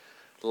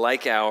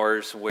like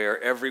ours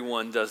where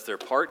everyone does their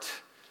part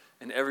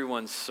and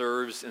everyone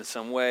serves in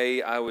some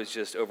way. I was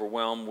just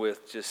overwhelmed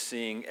with just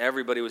seeing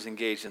everybody was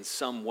engaged in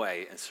some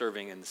way and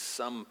serving in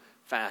some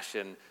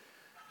fashion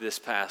this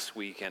past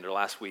weekend or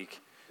last week.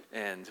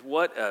 And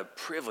what a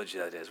privilege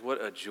that is.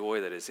 What a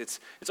joy that is. It's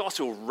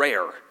also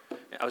rare.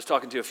 I was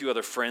talking to a few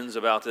other friends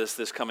about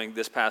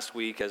this past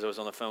week as I was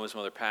on the phone with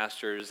some other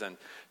pastors and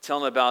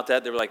telling them about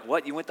that. They were like,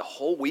 "What? You went the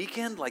whole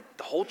weekend? Like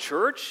the whole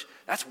church?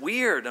 That's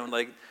weird." I'm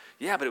like,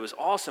 "Yeah, but it was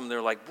awesome."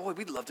 They're like, "Boy,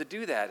 we'd love to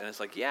do that." And it's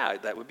like, "Yeah,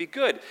 that would be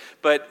good."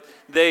 But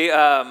they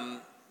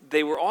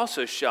were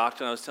also shocked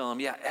when I was telling them,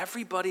 "Yeah,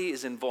 everybody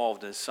is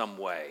involved in some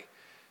way."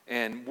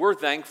 And we're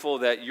thankful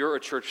that you're a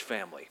church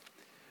family,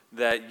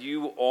 that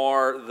you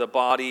are the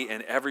body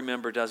and every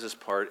member does his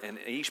part, and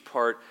each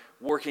part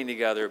working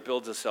together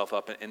builds itself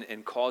up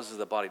and causes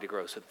the body to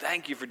grow. So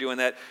thank you for doing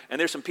that. And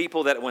there's some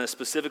people that I want to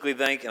specifically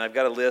thank, and I've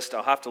got a list.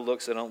 I'll have to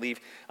look so I don't leave.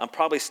 I'm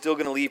probably still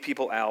going to leave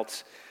people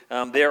out.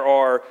 There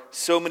are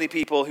so many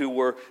people who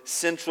were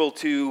central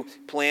to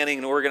planning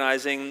and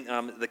organizing.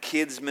 The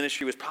kids'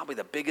 ministry was probably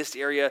the biggest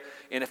area.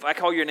 And if I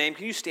call your name,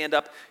 can you stand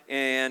up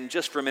and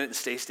just for a minute and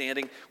stay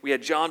standing? We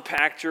had John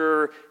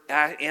Pachter,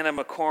 Anna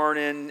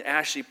McCarnan,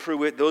 Ashley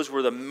Pruitt. Those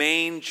were the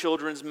main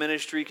children's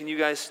ministry. Can you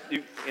guys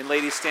and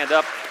ladies stand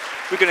up?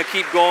 We're going to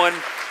keep going.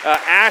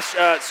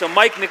 So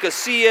Mike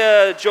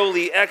Nicosia,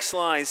 Jolie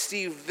Exline,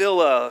 Steve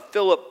Villa,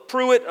 Philip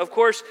Pruitt, of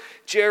course,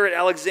 Jared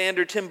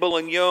Alexander, Tim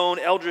Boulignon,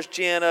 Eldris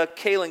Jana,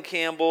 Kaylin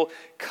Campbell,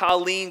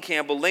 Colleen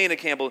Campbell, Lena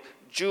Campbell,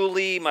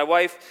 Julie, my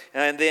wife,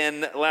 and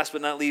then last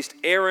but not least,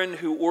 Aaron,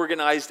 who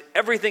organized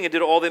everything and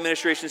did all the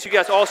administrations. You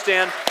guys all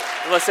stand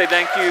and let's say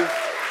thank you.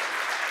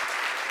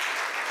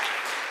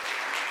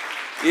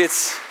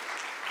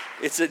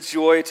 It's a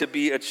joy to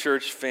be a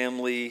church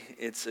family.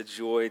 It's a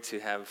joy to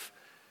have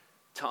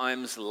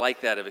times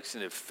like that of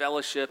extended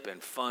fellowship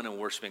and fun and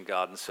worshiping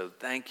God. And so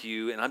thank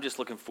you. And I'm just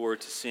looking forward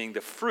to seeing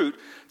the fruit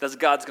that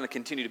God's going to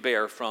continue to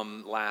bear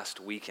from last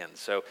weekend.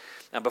 So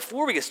now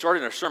before we get started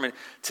in our sermon,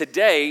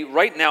 today,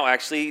 right now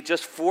actually,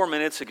 just 4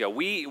 minutes ago,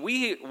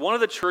 we one of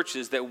the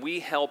churches that we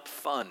help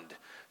fund,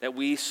 that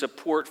we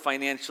support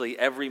financially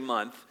every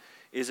month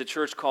is a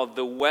church called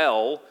The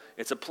Well.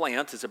 It's a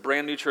plant. It's a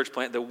brand new church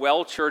plant, The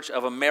Well Church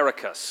of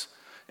Americus.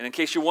 And in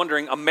case you're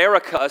wondering,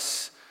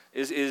 Americus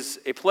is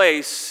a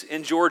place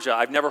in Georgia.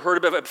 I've never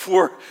heard of it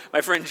before.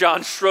 My friend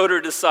John Schroeder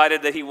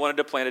decided that he wanted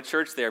to plant a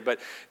church there. But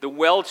the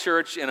Well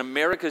Church in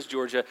Americus,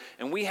 Georgia,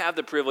 and we have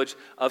the privilege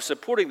of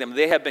supporting them.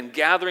 They have been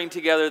gathering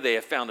together. They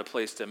have found a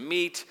place to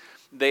meet.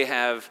 They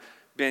have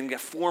been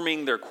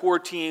forming their core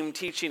team,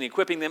 teaching,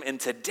 equipping them. And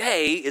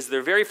today is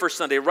their very first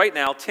Sunday. Right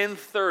now,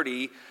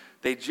 10:30,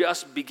 they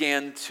just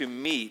began to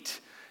meet.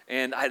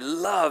 And I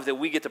love that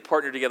we get to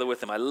partner together with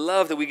them. I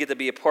love that we get to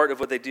be a part of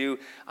what they do.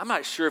 I'm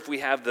not sure if we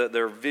have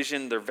their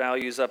vision, their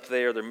values up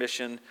there, their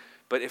mission.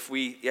 But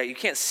you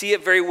can't see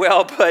it very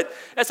well, but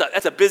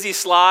that's a busy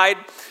slide.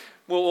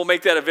 We'll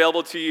make that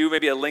available to you,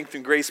 maybe a link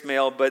in Grace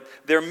Mail. But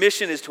their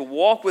mission is to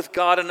walk with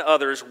God and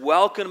others,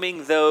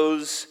 welcoming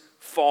those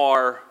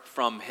far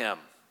from Him.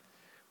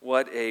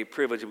 What a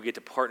privilege we get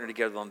to partner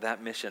together on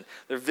that mission.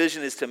 Their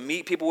vision is to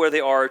meet people where they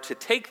are, to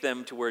take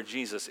them to where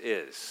Jesus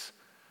is.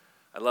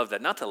 I love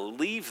that. Not to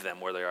leave them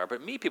where they are,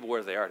 but meet people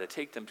where they are, to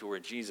take them to where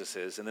Jesus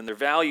is. And then their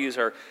values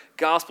are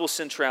gospel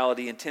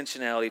centrality,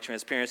 intentionality,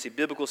 transparency,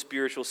 biblical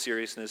spiritual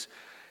seriousness,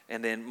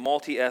 and then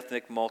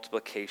multi-ethnic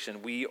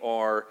multiplication. We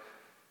are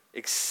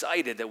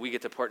excited that we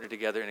get to partner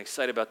together and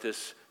excited about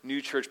this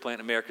new church plant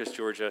in Americus,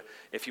 Georgia.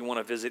 If you want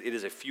to visit, it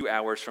is a few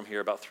hours from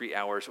here, about 3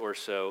 hours or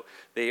so.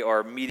 They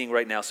are meeting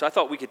right now. So I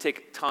thought we could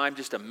take time,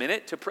 just a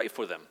minute, to pray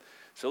for them.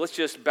 So let's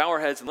just bow our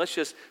heads and let's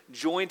just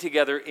join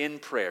together in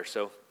prayer.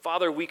 So,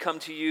 Father, we come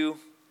to you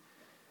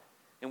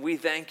and we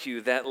thank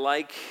you that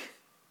like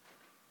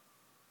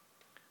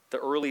the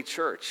early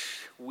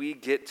church, we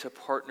get to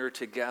partner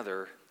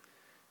together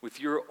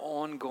with your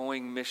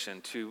ongoing mission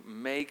to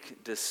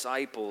make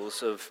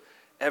disciples of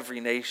every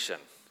nation.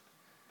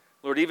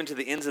 Lord, even to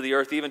the ends of the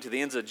earth, even to the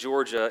ends of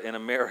Georgia and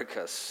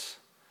Americas.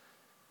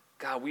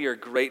 God, we are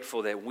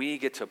grateful that we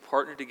get to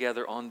partner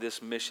together on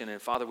this mission.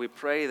 And Father, we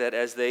pray that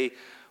as they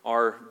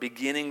are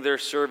beginning their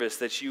service,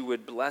 that you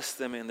would bless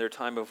them in their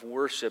time of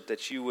worship,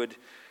 that you would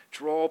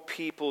draw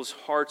people's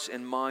hearts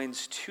and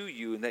minds to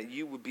you, and that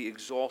you would be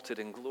exalted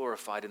and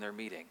glorified in their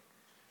meeting.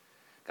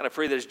 God, I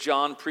pray that as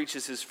John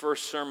preaches his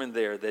first sermon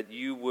there, that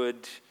you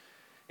would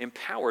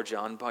empower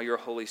John by your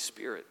Holy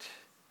Spirit.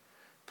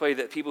 Pray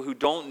that people who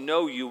don't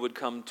know you would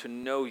come to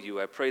know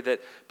you. I pray that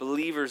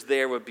believers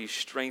there would be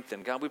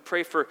strengthened. God, we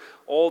pray for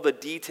all the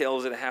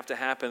details that have to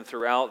happen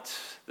throughout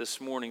this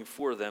morning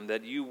for them,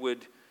 that you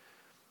would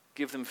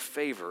give them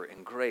favor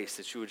and grace,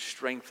 that you would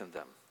strengthen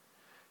them.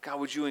 God,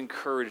 would you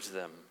encourage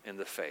them in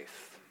the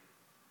faith?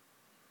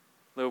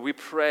 Lord, we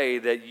pray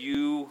that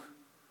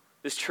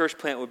this church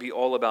plant would be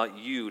all about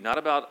you, not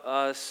about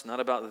us, not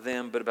about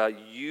them, but about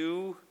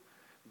you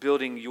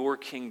building your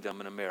kingdom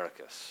in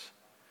Americus.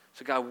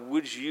 So God,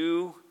 would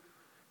you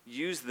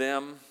use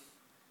them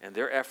and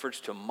their efforts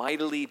to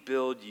mightily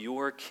build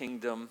your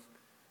kingdom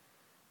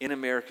in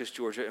Americus,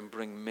 Georgia, and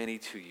bring many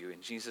to you.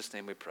 In Jesus'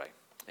 name we pray.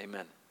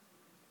 Amen.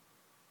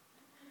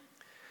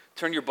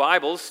 Turn your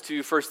Bibles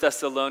to 1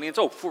 Thessalonians.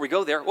 Oh, before we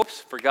go there,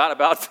 forgot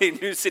about the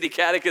New City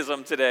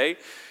Catechism today.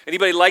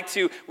 Anybody like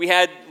to? We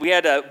had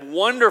a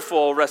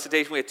wonderful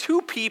recitation. We had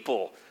 2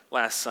 people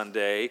last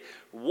Sunday.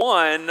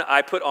 One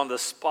I put on the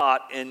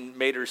spot and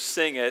made her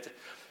sing it.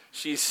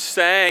 She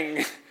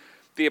sang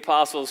the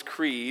Apostles'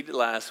 Creed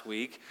last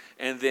week,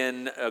 and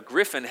then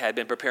Griffin had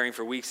been preparing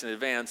for weeks in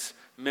advance,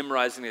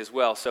 memorizing it as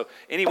well. So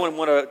anyone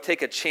want to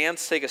take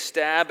a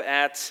stab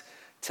at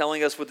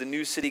telling us what the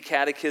New City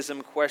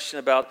Catechism question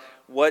about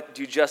what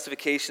do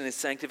justification and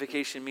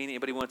sanctification mean?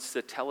 Anybody wants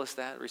to tell us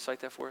that, recite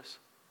that for us?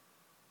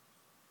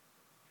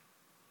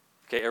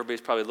 Okay,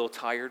 everybody's probably a little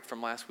tired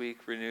from last week.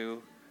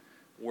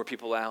 Wore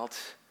people out.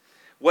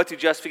 What do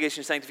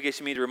justification and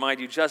sanctification mean? To remind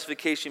you,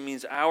 justification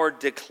means our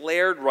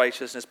declared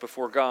righteousness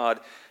before God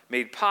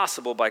made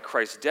possible by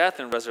Christ's death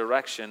and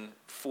resurrection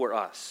for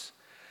us.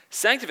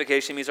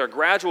 Sanctification means our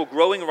gradual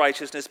growing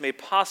righteousness made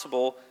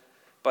possible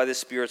by the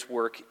Spirit's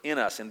work in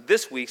us. And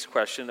this week's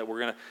question that we're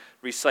going to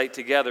recite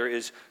together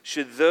is,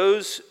 should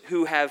those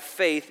who have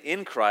faith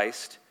in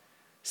Christ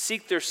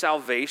seek their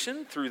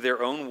salvation through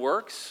their own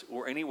works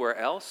or anywhere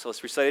else? So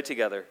let's recite it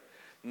together.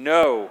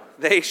 No,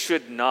 they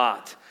should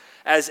not,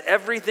 as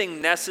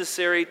everything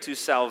necessary to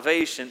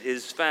salvation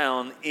is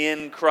found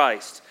in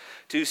Christ.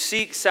 To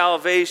seek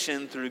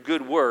salvation through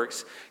good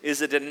works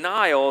is a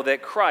denial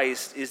that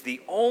Christ is the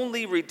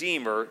only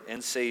Redeemer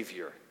and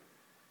Savior.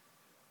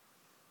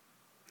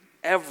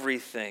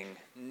 Everything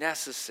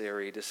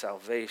necessary to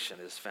salvation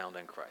is found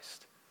in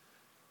Christ.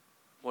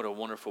 What a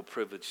wonderful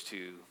privilege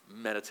to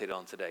meditate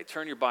on today.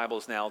 Turn your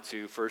Bibles now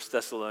to 1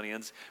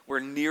 Thessalonians. We're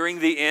nearing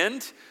the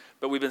end,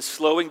 but we've been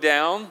slowing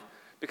down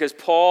because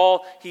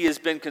Paul, he has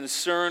been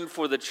concerned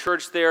for the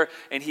church there,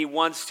 and he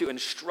wants to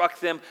instruct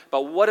them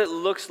about what it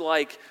looks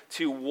like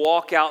to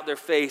walk out their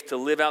faith, to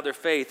live out their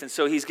faith. And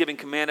so he's giving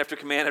command after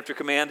command after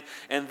command.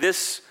 And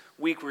this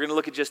week we're going to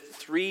look at just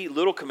 3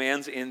 little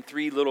commands in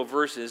 3 little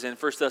verses in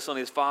 1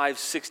 Thessalonians 5,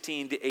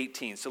 16 to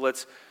 18. So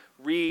let's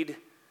read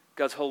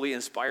God's holy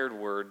inspired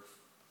word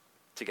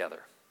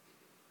together.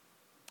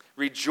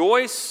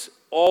 Rejoice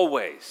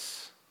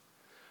always.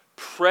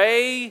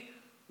 Pray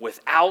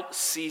without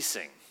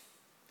ceasing.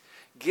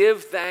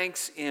 Give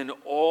thanks in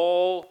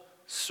all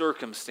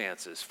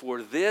circumstances,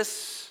 for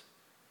this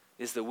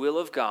is the will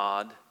of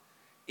God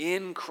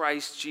in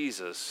Christ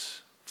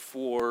Jesus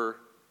for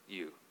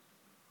you.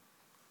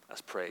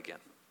 Let's pray again.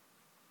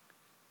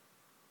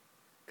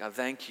 God,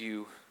 thank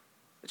you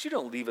that you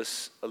don't leave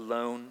us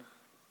alone.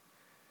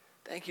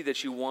 Thank you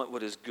that you want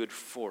what is good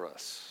for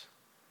us.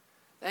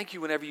 Thank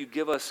you whenever you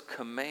give us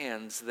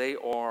commands, they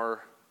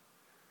are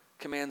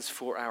commands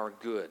for our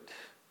good.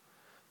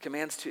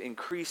 Commands to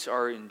increase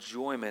our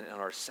enjoyment and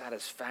our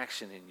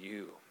satisfaction in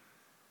you.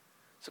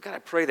 So God, I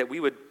pray that we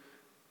would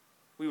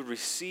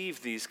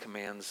receive these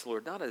commands,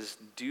 Lord, not as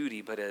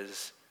duty, but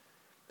as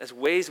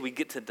ways we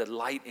get to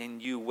delight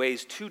in you,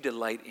 ways to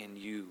delight in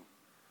you.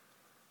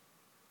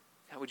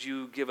 How would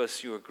you give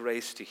us your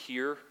grace to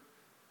hear?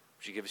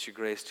 Would you give us your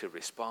grace to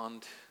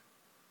respond?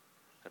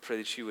 I pray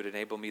that you would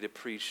enable me to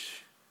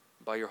preach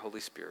by your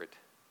Holy Spirit.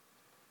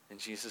 In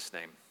Jesus'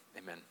 name,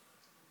 amen.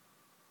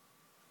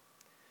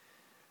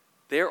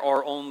 There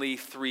are only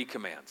 3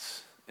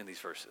 commands in these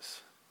verses.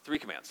 3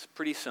 commands.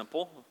 Pretty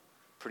simple,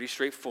 pretty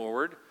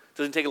straightforward.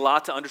 Doesn't take a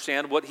lot to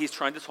understand what he's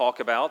trying to talk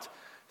about.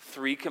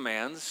 3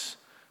 commands.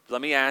 Let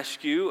me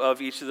ask you,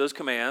 of each of those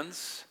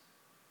commands,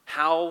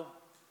 how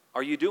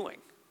are you doing?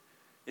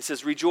 It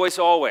says, rejoice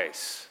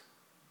always.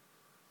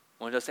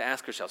 I want us to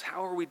ask ourselves,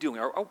 how are we doing?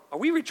 Are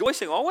we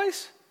rejoicing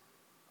always?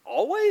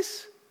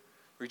 Always?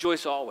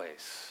 Rejoice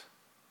always.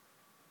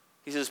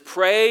 He says,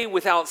 pray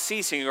without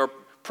ceasing, or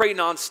pray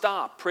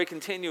nonstop, pray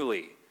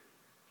continually.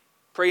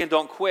 Pray and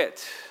don't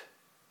quit.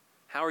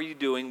 How are you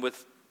doing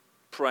with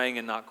praying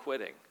and not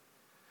quitting?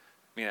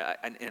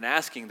 I mean, in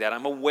asking that,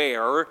 I'm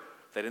aware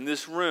that in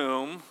this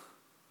room,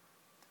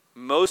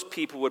 most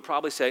people would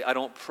probably say, I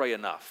don't pray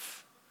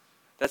enough.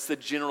 That's the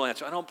general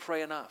answer. I don't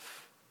pray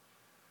enough.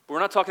 But we're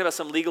not talking about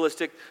some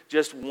legalistic,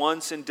 just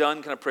once and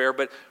done kind of prayer,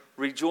 but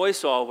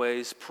rejoice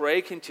always,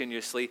 pray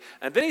continuously.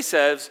 And then he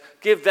says,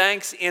 give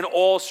thanks in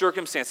all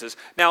circumstances.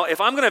 Now,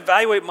 if I'm going to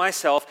evaluate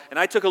myself, and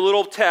I took a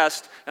little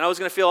test, and I was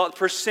going to fill out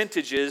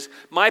percentages,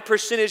 my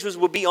percentages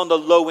would be on the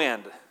low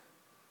end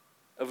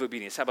of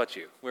obedience. How about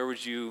you? Where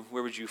would you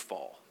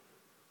fall?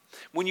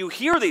 When you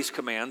hear these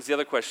commands, the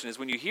other question is,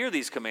 when you hear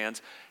these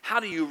commands, how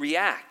do you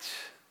react?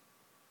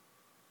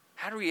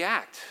 How do you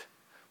react?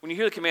 When you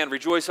hear the command,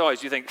 rejoice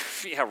always, you think,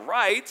 yeah,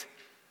 right.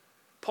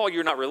 Paul,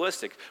 you're not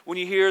realistic. When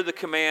you hear the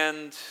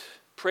command,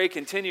 pray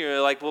continually,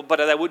 you're like, well, but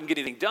that wouldn't get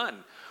anything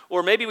done.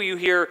 Or maybe when you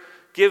hear,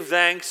 give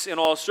thanks in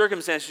all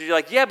circumstances, you're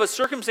like, yeah, but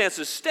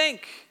circumstances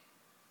stink.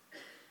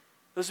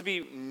 Those would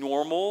be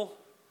normal,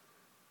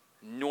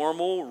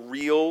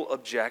 real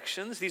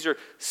objections. These are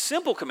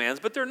simple commands,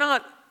 but they're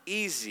not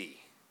easy.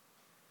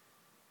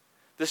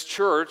 This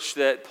church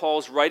that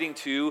Paul's writing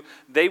to,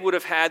 they would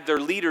have had their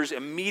leaders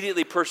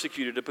immediately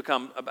persecuted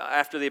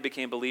after they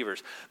became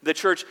believers. The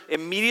church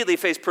immediately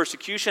faced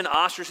persecution,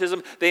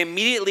 ostracism. They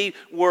immediately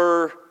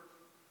were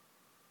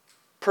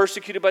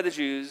persecuted by the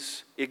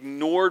Jews,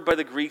 ignored by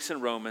the Greeks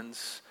and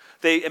Romans.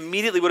 They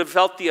immediately would have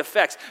felt the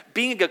effects.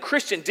 Being a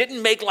Christian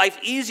didn't make life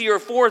easier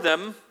for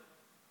them.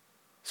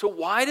 So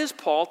why does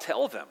Paul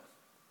tell them?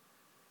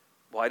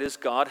 Why does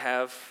God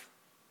have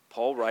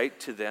Paul write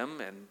to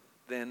them, and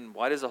then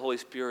why does the Holy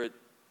Spirit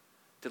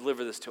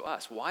deliver this to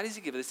us? Why does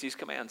he give us these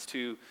commands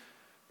to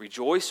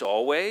rejoice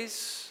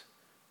always,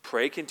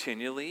 pray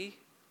continually,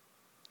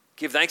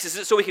 give thanks? Is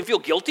it so we can feel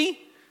guilty?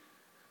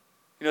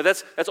 You know,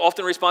 that's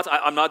often a response.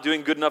 I'm not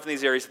doing good enough in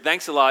these areas.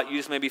 Thanks a lot. You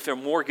just made me feel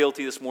more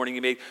guilty this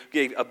morning. You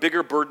gave a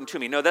bigger burden to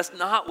me. No, that's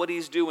not what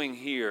he's doing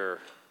here.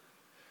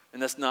 And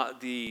that's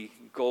not the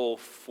goal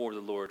for the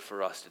Lord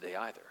for us today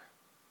either.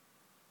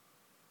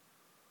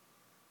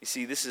 You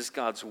see, this is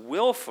God's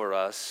will for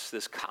us,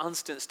 this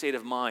constant state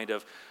of mind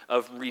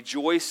of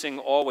rejoicing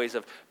always,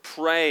 of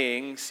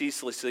praying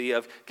ceaselessly,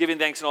 of giving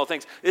thanks in all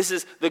things. This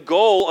is the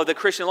goal of the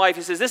Christian life.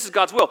 He says this is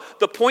God's will.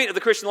 The point of the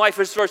Christian life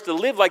is for us to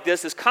live like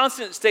this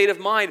constant state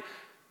of mind,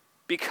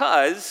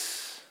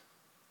 because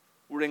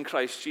we're in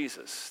Christ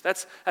Jesus.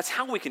 That's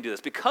how we can do this.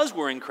 Because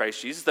we're in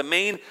Christ Jesus, the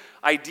main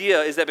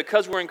idea is that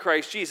because we're in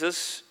Christ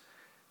Jesus,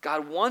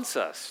 God wants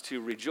us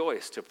to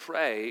rejoice, to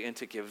pray, and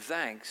to give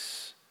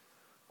thanks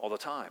all the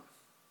time.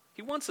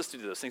 He wants us to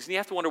do those things. And you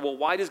have to wonder, well,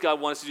 why does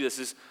God want us to do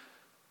this?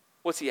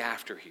 What's he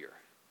after here?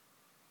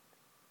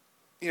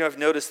 You know, I've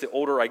noticed the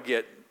older I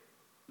get,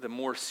 the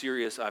more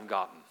serious I've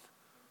gotten.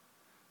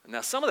 And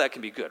now some of that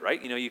can be good,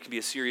 right? You know, you can be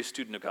a serious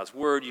student of God's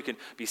word. You can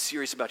be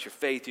serious about your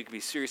faith. You can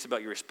be serious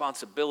about your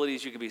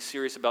responsibilities. You can be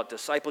serious about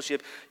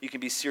discipleship. You can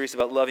be serious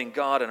about loving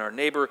God and our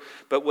neighbor.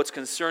 But what's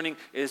concerning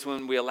is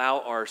when we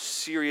allow our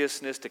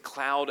seriousness to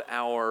cloud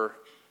our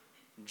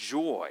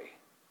joy.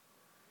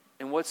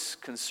 And what's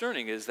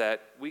concerning is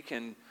that we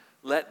can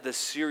let the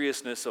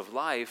seriousness of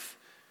life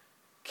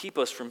keep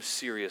us from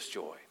serious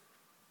joy.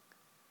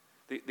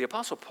 The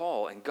Apostle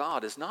Paul and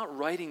God is not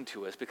writing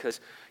to us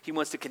because he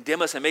wants to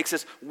condemn us and makes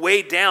us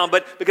weighed down,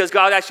 but because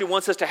God actually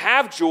wants us to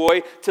have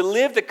joy, to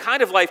live the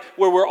kind of life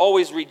where we're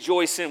always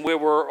rejoicing, where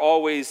we're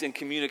always in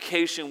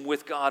communication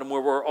with God, and where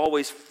we're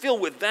always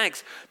filled with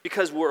thanks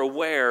because we're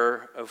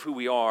aware of who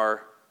we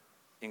are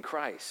in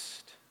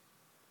Christ.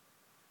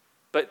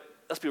 But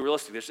let's be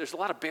realistic. There's a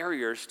lot of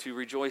barriers to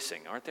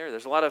rejoicing, aren't there?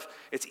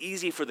 It's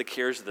easy for the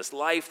cares of this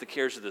life, the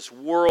cares of this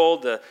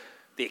world, the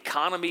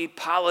economy,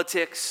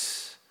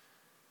 politics,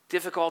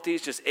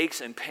 difficulties, just aches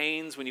and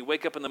pains. When you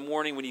wake up in the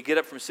morning, when you get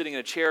up from sitting in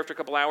a chair after a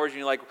couple hours, and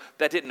you're like,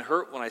 that didn't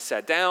hurt when I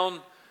sat down.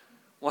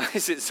 Why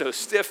is it so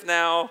stiff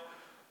now?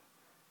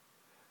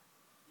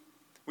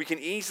 We can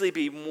easily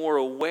be more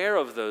aware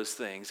of those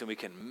things, and we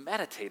can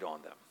meditate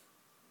on them.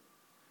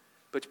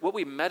 But what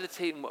we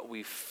meditate and what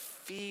we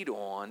feed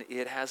on,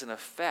 it has an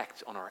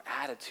effect on our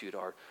attitude,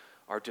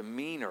 our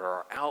demeanor,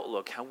 our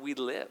outlook, how we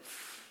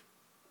live,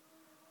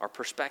 our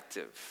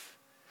perspective.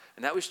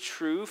 And that was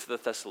true for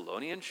the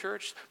Thessalonian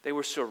church. They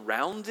were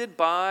surrounded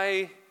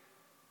by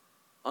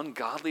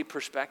ungodly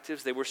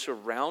perspectives. They were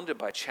surrounded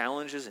by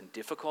challenges and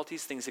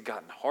difficulties. Things had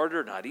gotten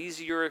harder, not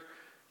easier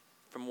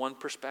from one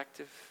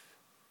perspective.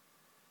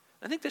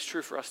 I think that's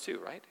true for us too,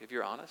 right? If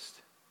you're honest.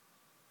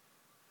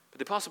 But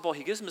the Apostle Paul,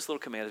 he gives them this little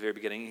command at the very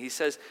beginning. He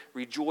says,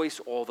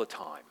 rejoice all the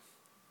time.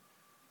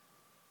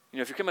 You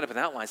know, if you're coming up with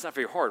an outline, it's not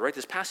very hard, right?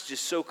 This passage is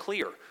so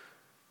clear.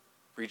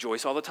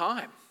 Rejoice all the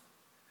time.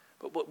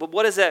 But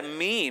what does that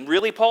mean?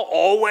 Really, Paul?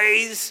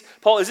 Always?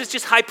 Paul, is this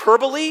just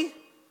hyperbole?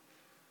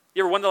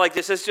 You ever wonder like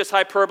this is just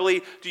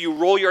hyperbole?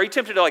 Are you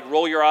tempted to like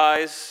roll your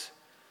eyes?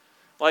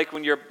 Like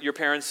when your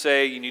parents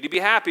say, you need to be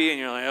happy, and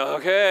you're like,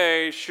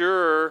 okay,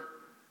 sure.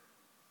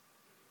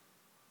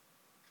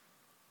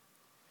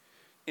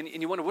 And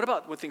you wonder, what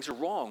about when things are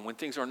wrong, when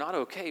things are not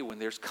okay, when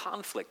there's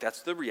conflict?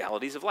 That's the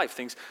realities of life.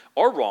 Things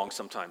are wrong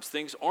sometimes.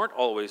 Things aren't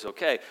always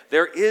okay.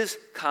 There is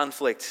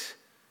conflict.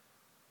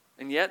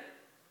 And yet,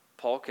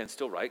 Paul can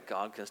still write,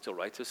 God can still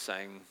write to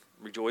saying,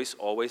 rejoice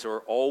always,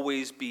 or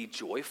always be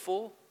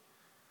joyful.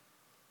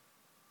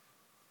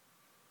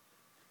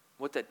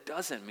 What that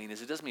doesn't mean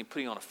is it doesn't mean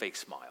putting on a fake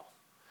smile.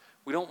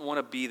 We don't want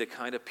to be the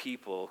kind of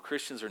people,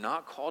 Christians are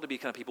not called to be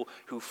the kind of people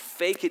who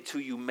fake it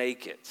till you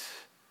make it.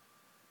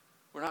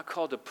 We're not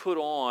called to put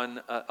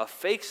on a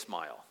fake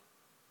smile.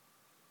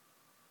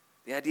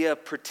 The idea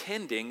of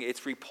pretending,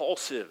 it's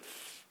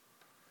repulsive.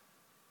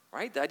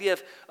 Right? The idea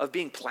of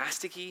being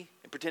plasticky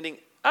and pretending,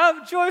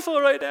 I'm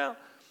joyful right now.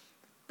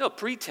 No,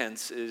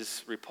 pretense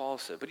is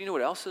repulsive. But you know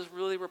what else is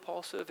really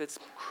repulsive? It's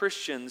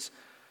Christians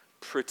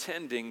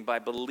pretending by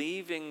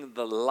believing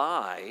the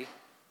lie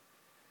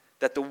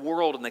that the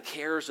world and the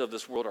cares of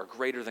this world are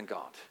greater than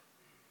God.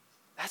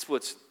 That's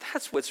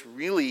what's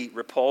really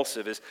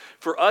repulsive, is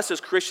for us as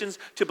Christians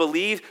to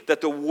believe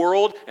that the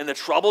world and the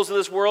troubles of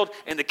this world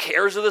and the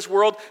cares of this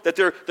world, that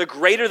they're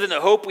greater than the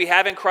hope we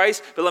have in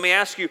Christ. But let me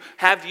ask you,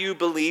 have you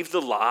believed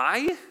the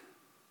lie?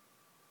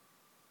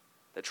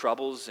 that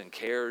troubles and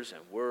cares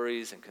and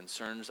worries and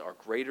concerns are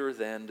greater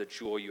than the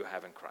joy you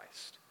have in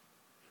Christ.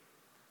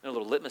 And a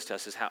little litmus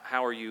test is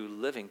how are you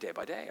living day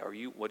by day?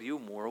 What are you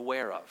more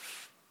aware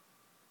of?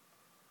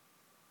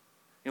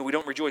 We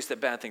don't rejoice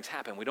that bad things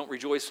happen. We don't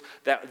rejoice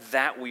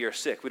that we are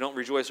sick. We don't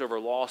rejoice over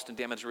lost and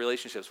damaged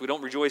relationships. We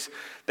don't rejoice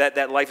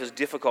that life is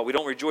difficult. We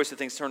don't rejoice that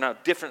things turn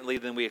out differently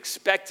than we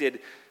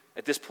expected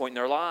at this point in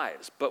our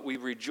lives. But we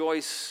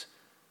rejoice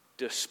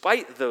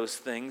despite those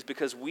things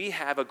because we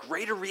have a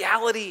greater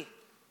reality.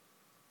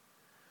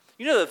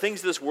 You know, the things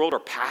of this world are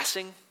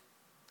passing.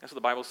 That's what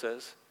the Bible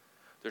says.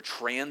 They're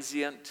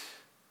transient.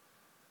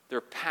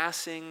 They're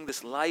passing.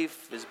 This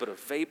life is but a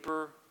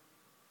vapor.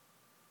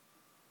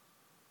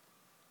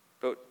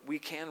 But we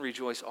can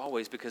rejoice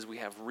always because we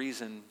have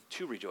reason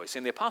to rejoice.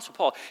 And the Apostle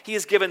Paul, he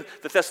has given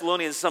the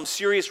Thessalonians some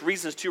serious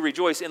reasons to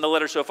rejoice in the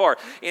letter so far.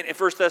 In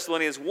 1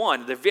 Thessalonians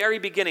 1, the very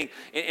beginning,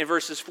 in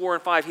verses 4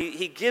 and 5,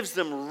 he gives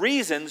them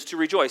reasons to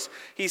rejoice.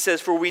 He says,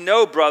 "For we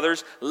know,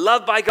 brothers,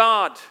 loved by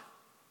God."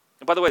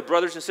 And by the way,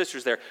 brothers and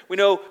sisters there, we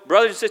know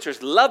brothers and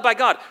sisters loved by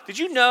God. Did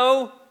you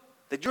know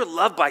that you're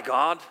loved by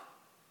God?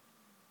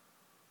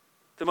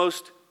 The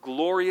most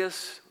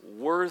glorious,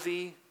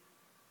 worthy,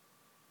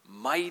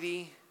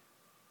 mighty,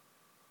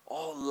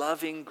 all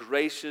loving,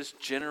 gracious,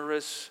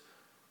 generous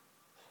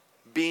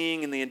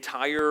being in the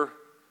entire,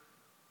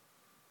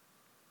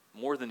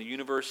 more than the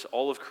universe,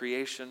 all of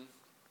creation.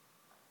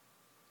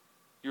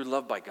 You're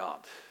loved by God.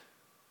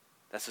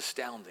 That's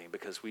astounding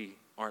because we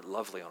aren't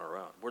lovely on our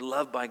own. We're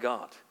loved by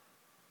God.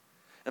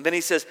 And then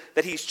he says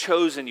that he's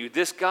chosen you.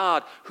 This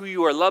God who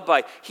you are loved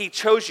by, he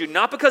chose you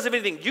not because of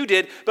anything you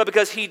did, but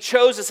because he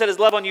chose to set his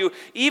love on you,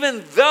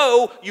 even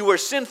though you were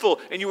sinful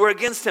and you were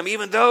against him,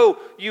 even though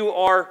you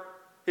are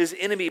his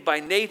enemy by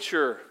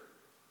nature,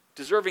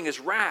 deserving his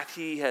wrath,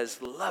 he has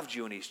loved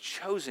you and he's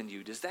chosen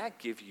you. Does that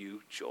give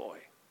you joy?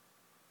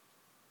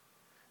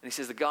 And he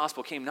says the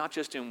gospel came not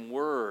just in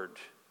word,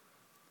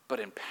 but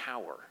in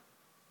power.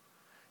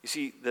 You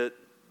see, the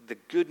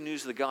good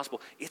news of the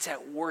gospel, it's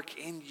at work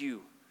in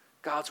you.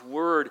 God's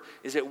word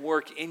is at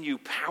work in you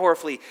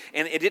powerfully.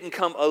 And it didn't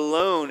come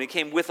alone. It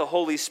came with the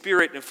Holy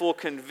Spirit in full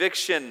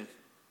conviction.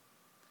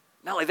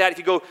 Not only that, if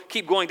you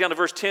keep going down to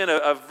verse 10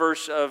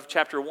 of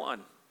chapter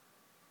 1,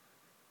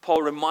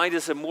 Paul reminds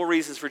us of more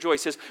reasons for joy. He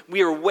says,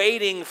 we are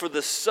waiting for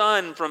the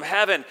Son from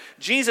heaven.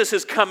 Jesus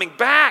is coming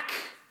back.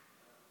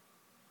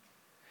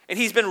 And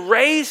he's been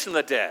raised from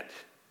the dead.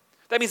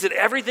 That means that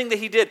everything that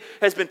he did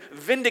has been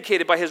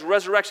vindicated by his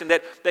resurrection.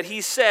 That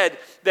he said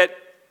that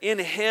in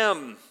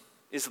him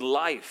is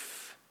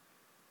life.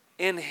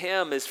 In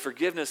him is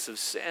forgiveness of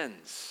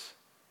sins.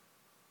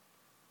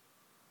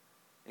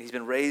 And he's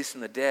been raised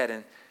from the dead.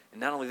 And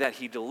not only that,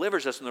 he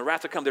delivers us from the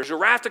wrath to come. There's a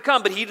wrath to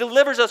come, but he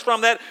delivers us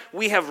from that.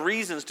 We have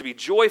reasons to be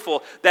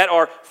joyful that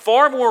are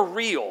far more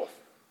real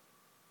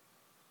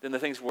than the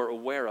things we're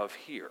aware of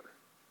here.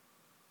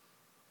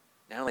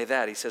 Not only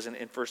that, he says in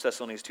 1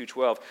 Thessalonians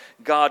 2:12,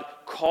 God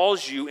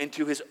calls you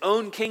into his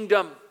own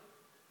kingdom.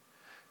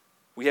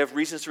 We have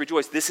reasons to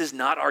rejoice. This is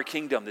not our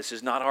kingdom. This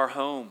is not our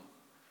home.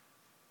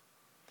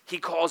 He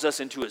calls us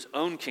into his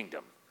own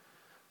kingdom.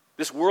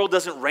 This world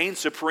doesn't reign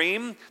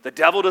supreme. The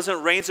devil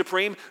doesn't reign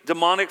supreme.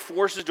 Demonic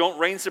forces don't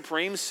reign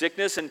supreme.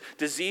 Sickness and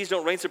disease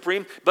don't reign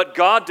supreme. But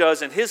God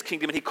does in his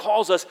kingdom, and he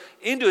calls us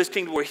into his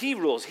kingdom where he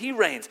rules, he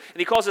reigns, and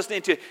he calls us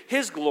into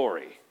his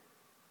glory,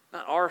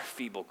 not our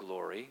feeble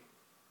glory.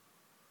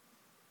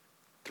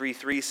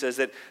 3:3 says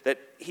that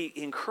he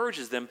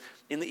encourages them,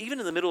 even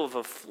in the middle of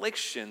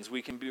afflictions,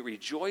 we can be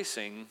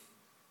rejoicing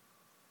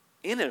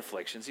in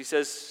afflictions. He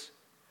says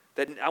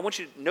that I want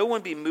you to, no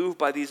one be moved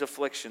by these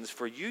afflictions,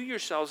 for you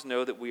yourselves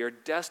know that we are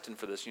destined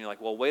for this. And you're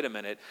like, well, wait a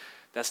minute,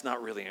 that's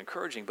not really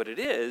encouraging. But it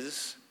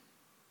is,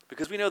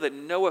 because we know that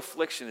no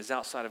affliction is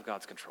outside of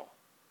God's control.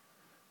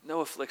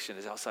 No affliction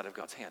is outside of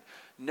God's hand.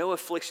 No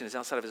affliction is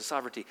outside of his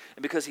sovereignty.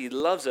 And because he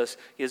loves us,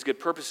 he has good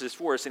purposes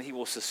for us, and he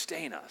will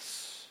sustain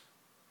us.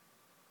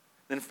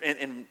 Then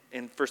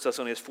in 1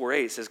 Thessalonians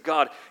 4:8 it says,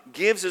 God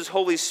gives his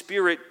Holy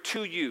Spirit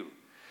to you.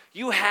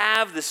 You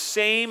have the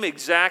same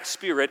exact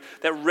Spirit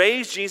that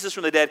raised Jesus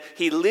from the dead.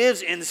 He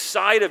lives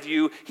inside of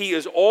you. He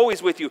is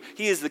always with you.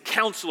 He is the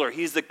counselor.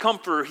 He's the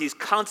comforter. He's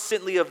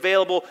constantly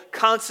available,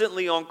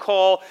 constantly on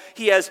call.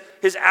 His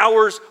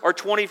hours are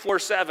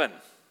 24/7.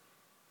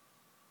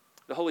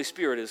 The Holy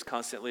Spirit is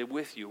constantly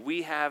with you.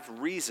 We have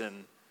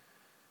reason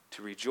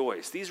to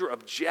rejoice. These are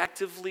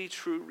objectively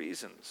true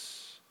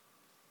reasons.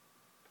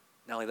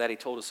 Not only that, he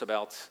told us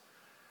about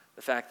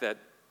the fact that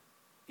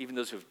even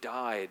those who have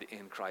died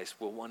in Christ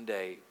will one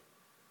day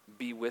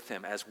be with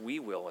him, as we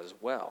will as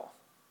well.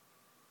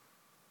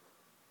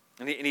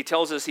 And he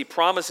tells us, he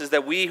promises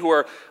that we who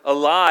are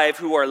alive,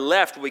 who are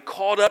left, will be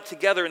called up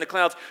together in the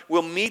clouds,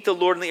 will meet the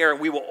Lord in the air, and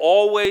we will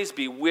always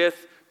be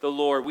with the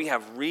Lord. We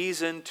have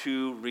reason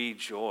to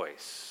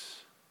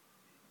rejoice.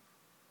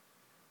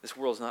 This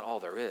world is not all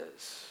there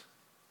is.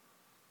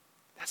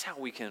 That's how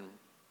we can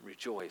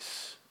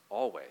rejoice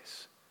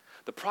always.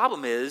 The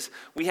problem is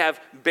we have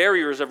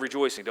barriers of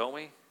rejoicing, don't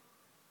we?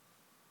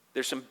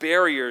 There's some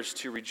barriers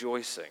to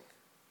rejoicing.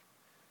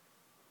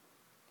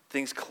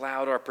 Things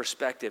cloud our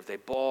perspective. They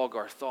bog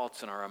our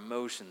thoughts and our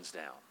emotions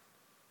down.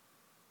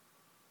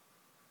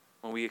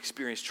 When we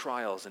experience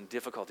trials and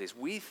difficulties,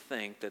 we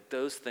think that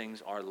those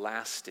things are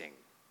lasting.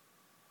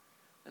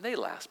 And they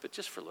last, but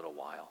just for a little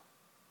while.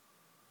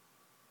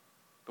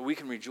 But we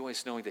can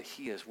rejoice knowing that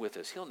he is with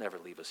us. He'll never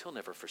leave us. He'll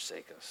never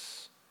forsake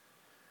us.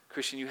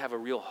 Christian, you have a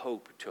real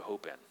hope to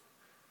hope in.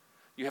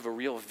 You have a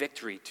real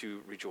victory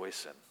to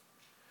rejoice in.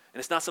 And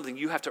it's not something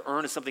you have to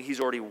earn. It's something he's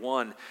already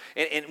won.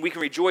 And we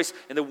can rejoice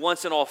in the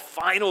once and all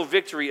final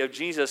victory of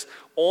Jesus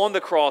on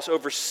the cross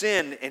over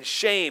sin and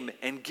shame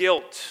and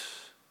guilt.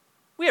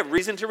 We have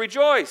reason to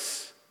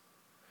rejoice.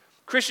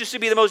 Christians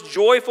should be the most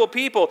joyful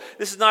people.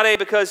 This is not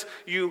because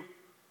you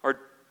are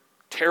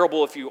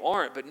terrible if you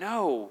aren't, but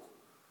no.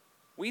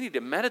 We need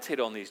to meditate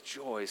on these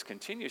joys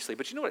continuously.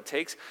 But you know what it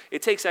takes?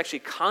 It takes actually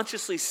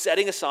consciously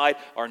setting aside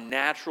our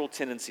natural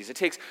tendencies. It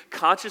takes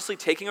consciously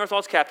taking our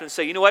thoughts captive and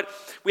say, you know what?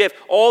 We have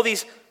all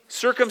these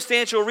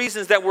circumstantial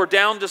reasons that we're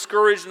down,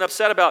 discouraged, and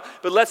upset about,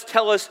 but let's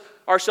tell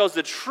ourselves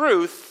the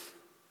truth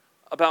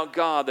about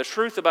God, the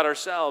truth about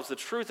ourselves, the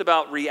truth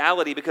about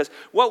reality, because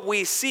what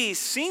we see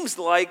seems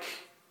like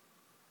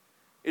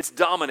it's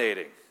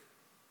dominating.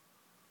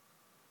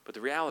 But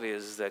the reality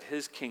is that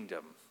his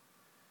kingdom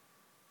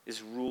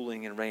is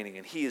ruling and reigning,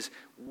 and he has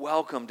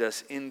welcomed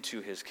us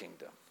into his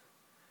kingdom.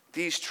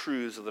 These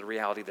truths are the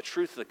reality. The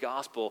truth of the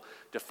gospel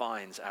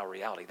defines our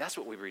reality. That's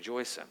what we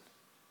rejoice in.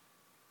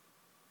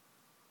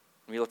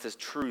 We let this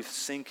truth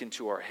sink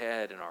into our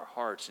head and our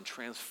hearts and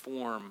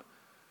transform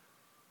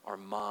our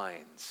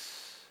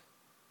minds.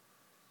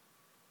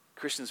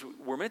 Christians,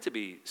 we're meant to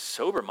be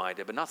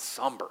sober-minded, but not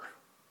somber.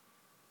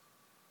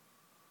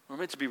 We're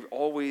meant to be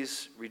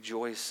always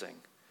rejoicing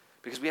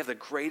because we have the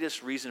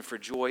greatest reason for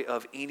joy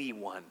of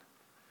anyone.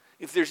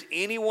 If there's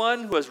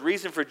anyone who has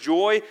reason for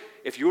joy,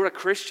 if you're a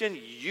Christian,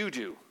 you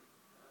do.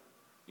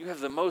 You have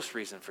the most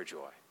reason for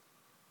joy.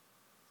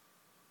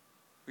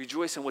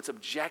 Rejoice in what's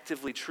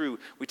objectively true.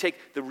 We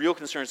take the real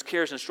concerns,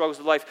 cares, and struggles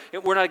of life,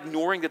 and we're not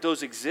ignoring that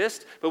those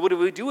exist, but what do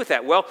we do with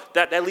that? Well,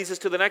 that leads us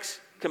to the next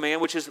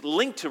command, which is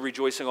linked to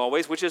rejoicing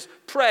always, which is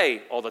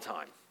pray all the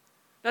time.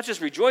 Not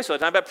just rejoice all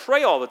the time, but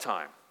pray all the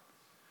time.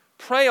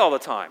 Pray all the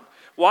time.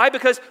 Why?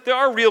 Because there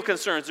are real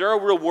concerns, there are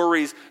real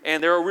worries,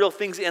 and there are real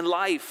things in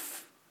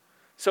life.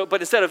 But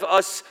instead of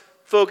us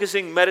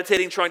focusing,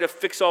 meditating, trying to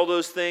fix all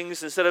those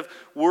things, instead of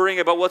worrying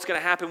about what's going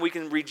to happen, we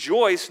can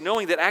rejoice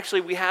knowing that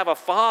actually we have a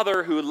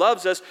Father who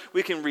loves us.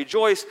 We can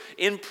rejoice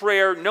in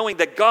prayer knowing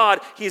that God,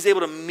 he is able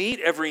to meet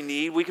every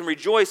need. We can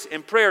rejoice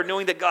in prayer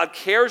knowing that God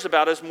cares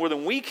about us more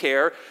than we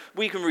care.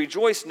 We can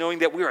rejoice knowing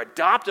that we are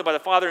adopted by the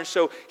Father, and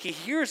so he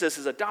hears us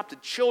as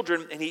adopted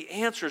children, and he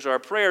answers our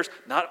prayers,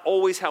 not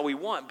always how we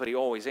want, but he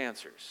always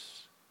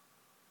answers.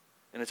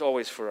 And it's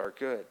always for our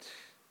good.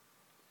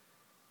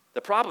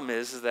 The problem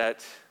is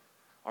that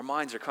our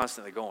minds are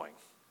constantly going.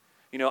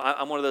 You know,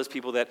 I'm one of those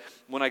people that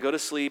when I go to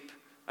sleep,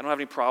 I don't have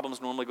any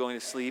problems normally going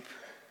to sleep.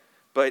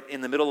 But in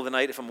the middle of the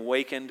night, if I'm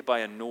awakened by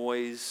a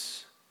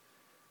noise,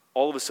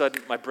 all of a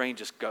sudden my brain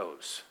just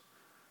goes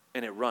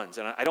and it runs.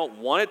 And I don't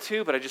want it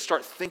to, but I just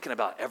start thinking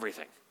about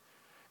everything.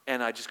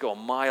 And I just go a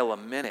mile a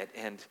minute.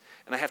 And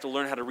I have to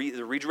learn how to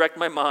redirect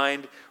my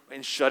mind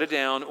and shut it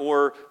down,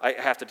 or I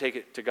have to take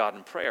it to God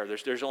in prayer.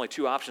 There's only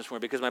two options for me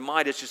because my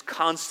mind is just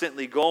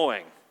constantly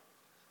going.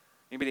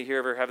 Anybody here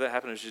ever have that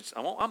happen?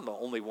 I'm the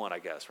only one, I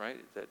guess, right?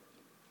 That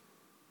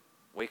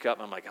wake up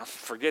and I'm like,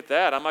 forget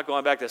that. I'm not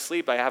going back to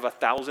sleep. I have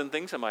 1,000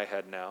 things in my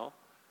head now.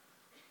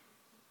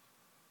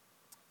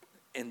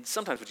 And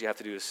sometimes what you have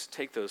to do is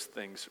take those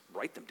things,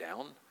 write them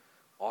down,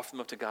 offer them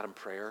up to God in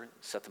prayer,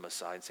 set them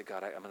aside and say,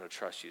 God, I'm going to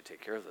trust you to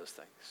take care of those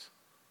things.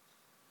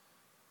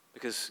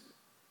 Because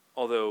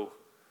although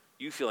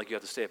you feel like you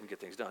have to stay up and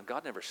get things done,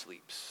 God never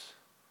sleeps.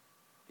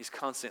 He's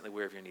constantly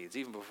aware of your needs,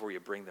 even before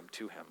you bring them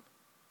to him.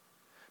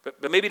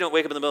 But maybe you don't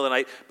wake up in the middle of the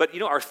night. But, you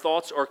know, our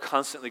thoughts are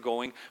constantly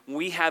going.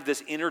 We have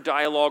this inner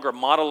dialogue or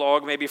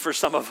monologue, maybe for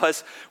some of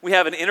us. We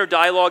have an inner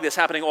dialogue that's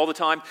happening all the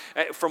time.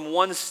 From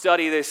one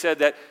study, they said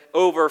that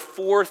over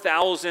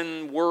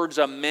 4,000 words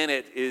a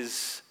minute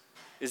is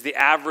the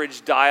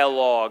average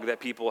dialogue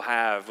that people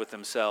have with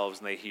themselves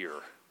and they hear.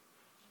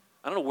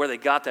 I don't know where they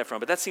got that from,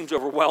 but that seems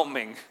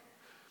overwhelming.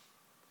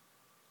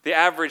 The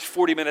average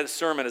 40-minute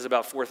sermon is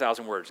about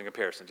 4,000 words in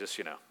comparison, just,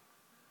 you know.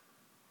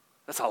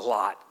 That's a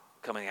lot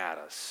coming at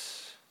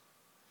us.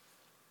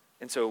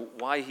 And so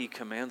why he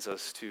commands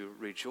us to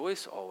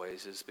rejoice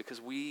always is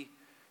because we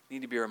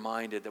need to be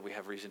reminded that we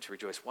have reason to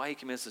rejoice. Why he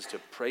commands us to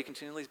pray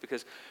continually is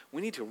because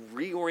we need to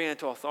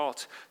reorient our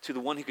thoughts to the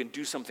one who can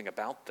do something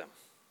about them.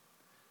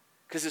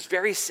 Because it's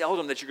very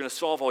seldom that you're going to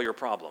solve all your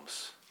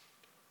problems,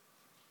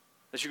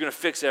 that you're going to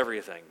fix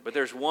everything. But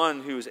there's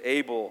one who is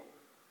able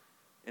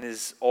and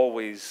is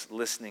always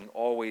listening,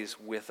 always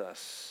with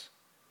us.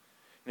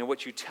 You know,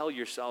 what you tell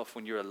yourself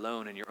when you're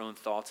alone in your own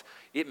thoughts,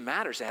 it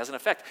matters. It has an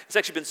effect. It's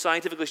actually been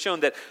scientifically shown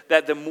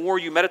that the more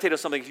you meditate on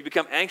something, if you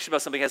become anxious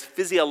about something, it has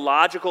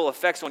physiological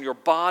effects on your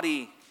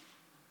body.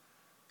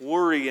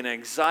 Worry and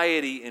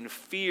anxiety and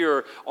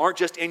fear aren't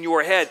just in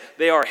your head.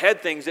 They are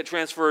head things that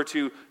transfer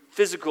to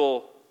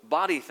physical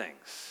body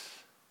things.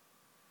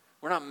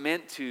 We're not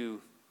meant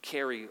to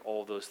carry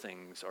all those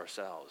things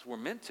ourselves. We're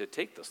meant to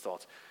take those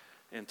thoughts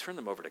and turn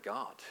them over to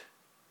God,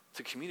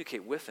 to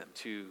communicate with him,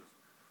 to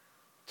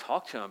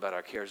talk to him about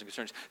our cares and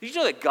concerns. Did you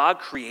know that God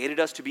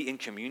created us to be in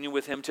communion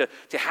with him, to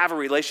have a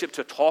relationship,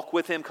 to talk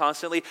with him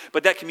constantly?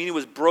 But that communion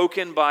was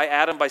broken by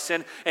Adam, by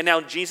sin, and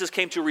now Jesus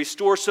came to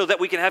restore so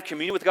that we can have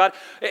communion with God.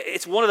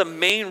 It's one of the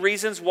main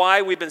reasons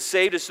why we've been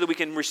saved, is so that we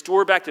can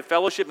restore back to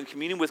fellowship and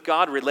communion with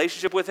God,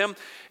 relationship with him.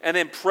 And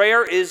then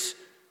prayer is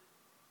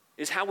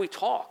how we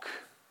talk.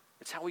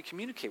 It's how we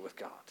communicate with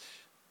God.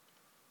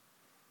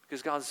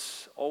 Because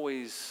God's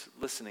always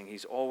listening.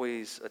 He's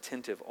always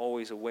attentive,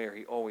 always aware.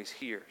 He always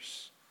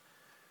hears.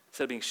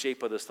 Instead of being shaped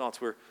by those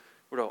thoughts, we're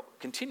to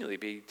continually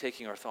be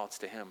taking our thoughts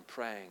to him,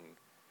 praying,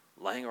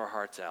 laying our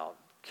hearts out,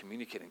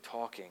 communicating,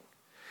 talking.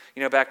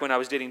 You know, back when I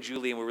was dating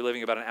Julie and we were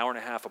living about an hour and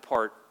a half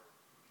apart,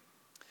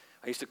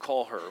 I used to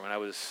call her when I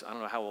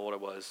don't know how old I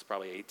was,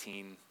 probably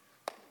 18.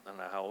 I don't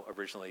know how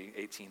originally,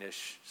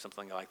 18-ish,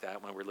 something like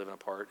that, when we were living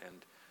apart, and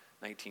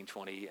 19,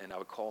 20, and I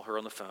would call her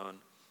on the phone,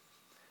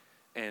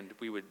 and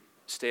we would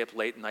stay up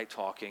late at night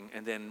talking,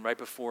 and then right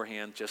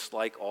beforehand, just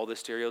like all the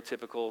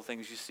stereotypical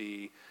things you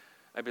see,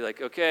 I'd be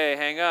like, okay,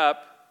 hang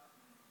up.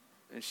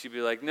 And she'd be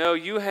like, no,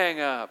 you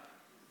hang up.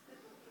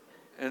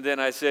 And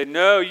then I'd say,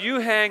 no, you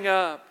hang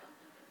up.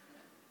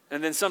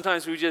 And then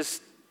sometimes we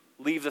just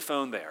leave the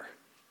phone there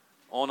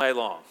all night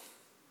long.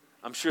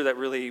 I'm sure that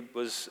really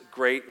was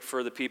great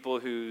for the people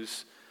who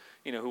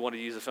wanted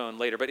to use the phone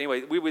later. But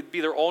anyway, we would be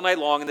there all night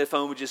long, and the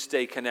phone would just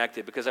stay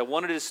connected because I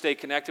wanted to stay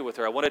connected with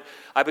her.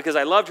 Because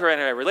I loved her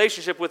and I had a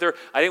relationship with her,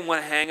 I didn't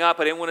want to hang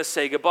up. I didn't want to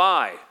say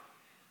goodbye.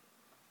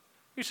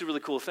 Here's a really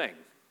cool thing.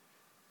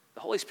 The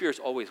Holy Spirit's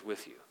always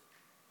with you.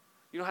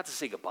 You don't have to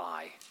say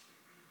goodbye.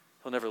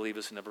 He'll never leave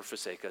us and never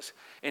forsake us.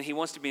 And he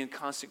wants to be in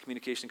constant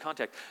communication and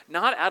contact.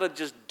 Not out of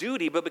just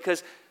duty, but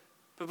because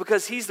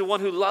he's the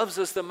one who loves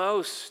us the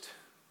most.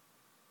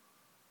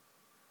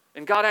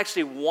 And God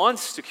actually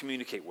wants to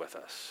communicate with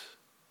us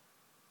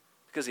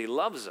because he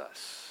loves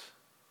us.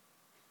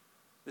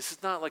 This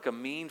is not like a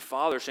mean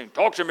father saying,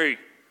 talk to me,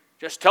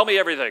 just tell me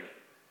everything.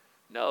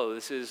 No,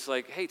 this is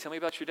like, hey, tell me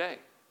about your day.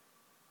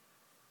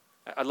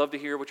 I'd love to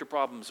hear what your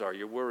problems are,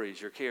 your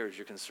worries, your cares,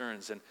 your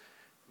concerns.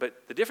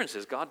 But the difference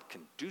is God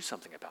can do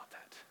something about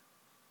that.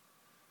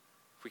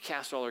 If we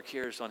cast all our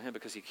cares on him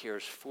because he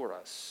cares for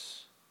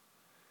us.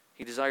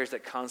 He desires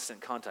that constant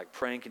contact,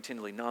 praying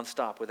continually,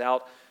 nonstop,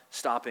 without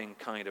stopping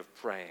kind of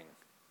praying.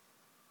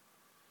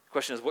 The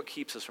question is, what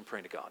keeps us from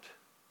praying to God?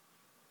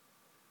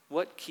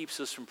 What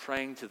keeps us from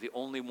praying to the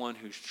only one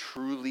who's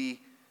truly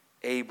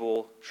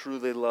able,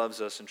 truly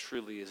loves us, and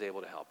truly is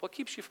able to help? What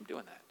keeps you from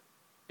doing that?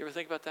 You ever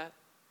think about that?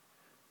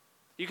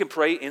 You can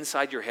pray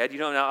inside your head.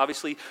 Now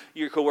obviously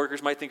your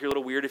coworkers might think you're a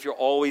little weird if you're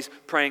always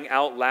praying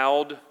out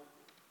loud.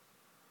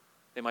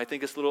 They might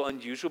think it's a little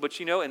unusual, but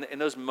in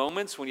those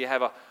moments when you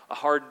have a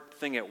hard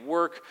thing at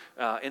work,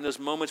 in those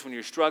moments when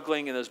you're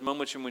struggling, in those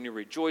moments when you're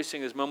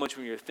rejoicing, those moments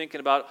when you're thinking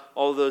about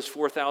all of those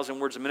 4,000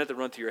 words a minute that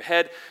run through your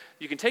head,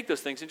 you can take those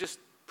things and just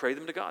pray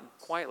them to God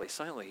quietly,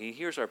 silently. He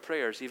hears our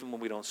prayers even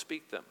when we don't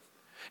speak them.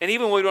 And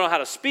even when we don't know how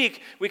to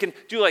speak, we can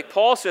do like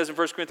Paul says in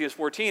 1 Corinthians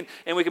 14,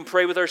 and we can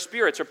pray with our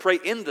spirits or pray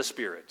in the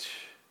Spirit.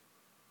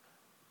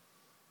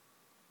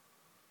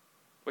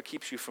 What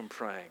keeps you from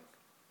praying?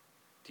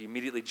 Do you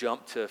immediately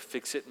jump to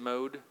fix-it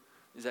mode?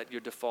 Is that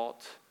your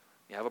default?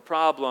 You have a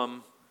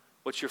problem.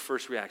 What's your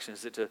first reaction?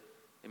 Is it to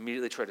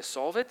immediately try to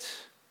solve it?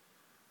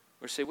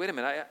 Or say, wait a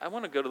minute, I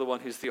want to go to the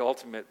one who's the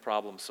ultimate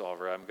problem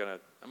solver. I'm going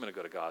to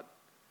go to God.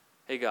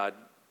 Hey, God,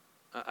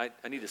 I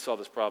need to solve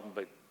this problem,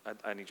 but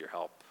I need your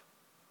help.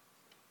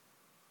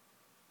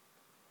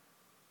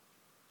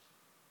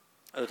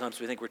 Other times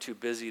we think we're too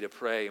busy to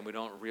pray, and we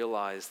don't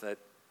realize that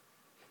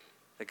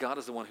God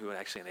is the one who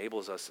actually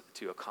enables us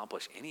to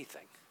accomplish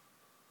anything.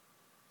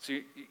 So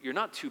you're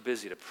not too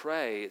busy to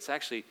pray. It's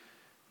actually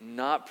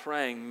not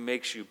praying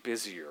makes you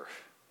busier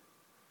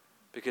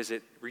because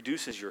it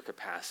reduces your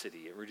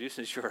capacity. It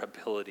reduces your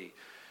ability.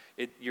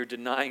 You're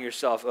denying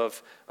yourself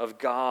of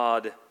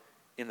God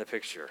in the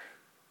picture.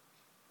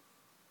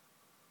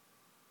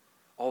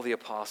 All the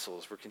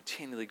apostles were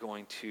continually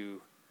going to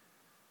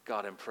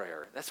God in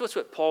prayer. That's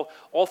what Paul,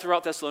 all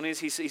throughout Thessalonians,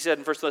 he said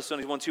in 1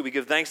 Thessalonians 1:2, we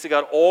give thanks to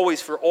God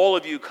always for all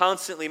of you,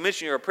 constantly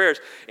mentioning our prayers.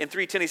 In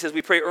 3:10, he says,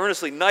 we pray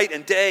earnestly night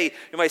and day,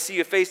 and might see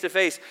you face to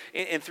face.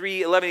 In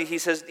 3:11, he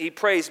says, he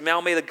prays,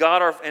 now may the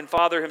God and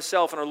Father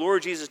himself and our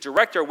Lord Jesus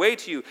direct our way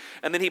to you.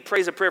 And then he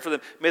prays a prayer for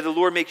them. May the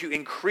Lord make you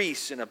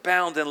increase and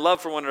abound in love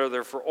for one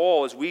another, for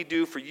all, as we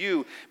do for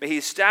you. May he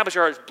establish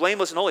our hearts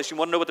blameless and holy. So you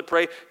want to know what to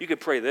pray? You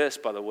could pray this,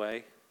 by the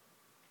way.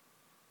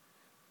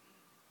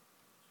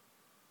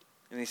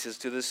 And he says,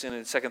 to this end,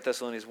 in 2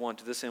 Thessalonians 1,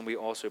 to this end we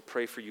also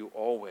pray for you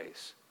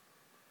always,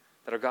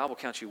 that our God will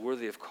count you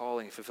worthy of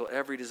calling and fulfill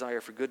every desire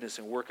for goodness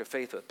and work of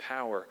faith with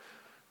power.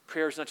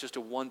 Prayer is not just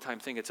a one-time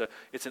thing. It's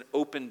an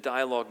open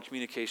dialogue and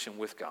communication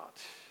with God.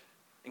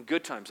 In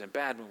good times and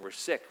bad, when we're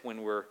sick,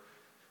 when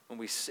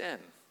we sin.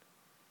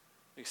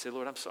 You say,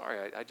 Lord, I'm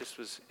sorry. I just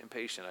was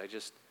impatient.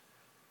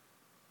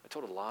 I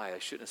told a lie. I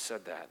shouldn't have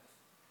said that.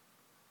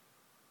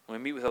 When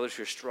we meet with others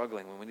who are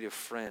struggling, when we need a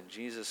friend,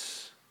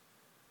 Jesus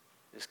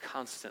is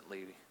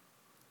constantly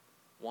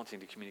wanting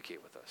to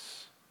communicate with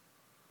us.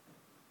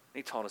 And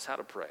he taught us how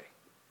to pray.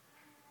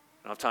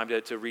 I don't have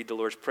time to read the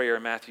Lord's Prayer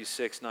in Matthew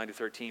 6, 9 to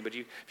 13, but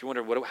if you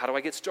wonder, how do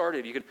I get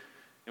started? You can,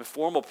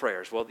 formal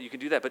prayers, well, you can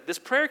do that. But this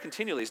prayer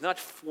continually is not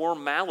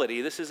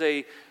formality. This is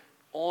a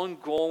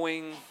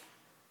ongoing,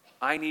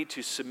 I need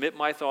to submit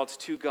my thoughts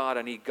to God.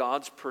 I need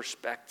God's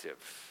perspective.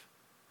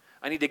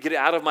 I need to get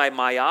out of my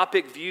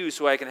myopic view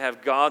so I can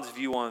have God's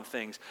view on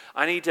things.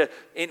 I need to,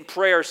 in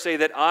prayer, say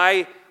that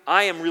I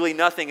am really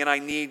nothing and I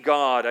need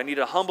God. I need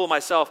to humble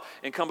myself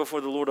and come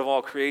before the Lord of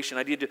all creation.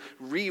 I need to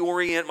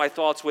reorient my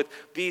thoughts with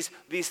these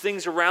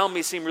things around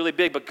me seem really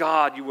big, but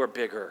God, you are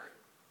bigger.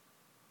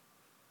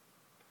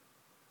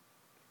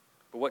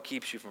 But what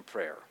keeps you from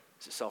prayer?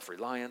 Is it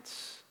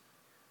self-reliance?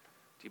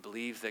 Do you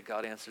believe that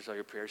God answers all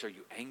your prayers? Are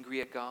you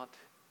angry at God?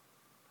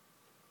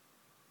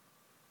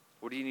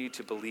 What do you need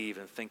to believe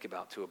and think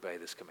about to obey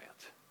this command?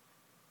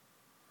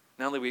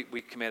 Not only are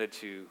we commanded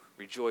to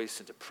rejoice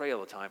and to pray all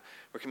the time,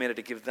 we're commanded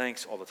to give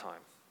thanks all the time.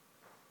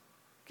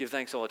 Give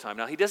thanks all the time.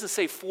 Now, he doesn't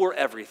say for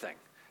everything.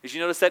 Did you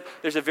notice that?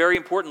 There's a very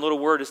important little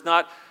word. It's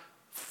not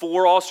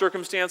for all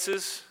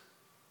circumstances.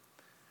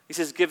 He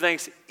says give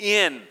thanks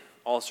in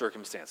all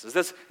circumstances.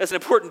 That's an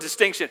important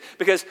distinction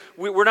because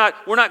we're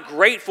not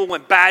grateful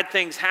when bad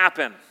things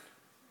happen.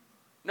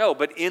 No,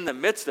 but in the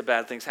midst of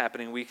bad things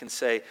happening, we can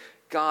say,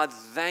 God,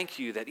 thank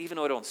you that even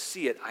though I don't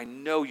see it, I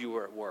know you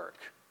are at work.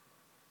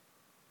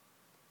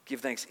 Give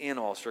thanks in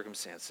all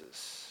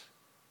circumstances.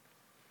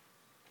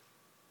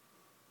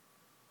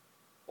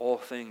 All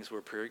things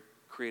were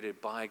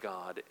created by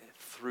God,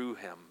 through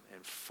him,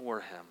 and for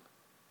him.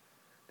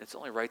 It's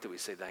only right that we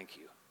say thank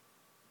you.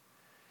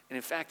 And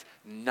in fact,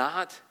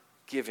 not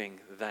giving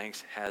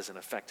thanks has an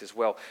effect as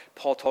well.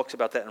 Paul talks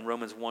about that in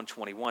Romans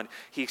 1:21.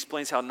 He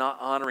explains how not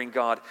honoring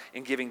God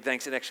and giving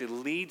thanks, it actually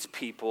leads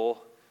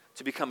people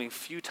to becoming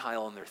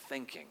futile in their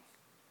thinking.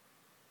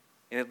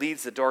 And it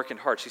leads to darkened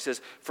hearts. He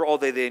says, for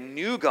although they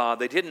knew God,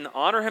 they didn't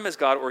honor him as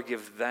God or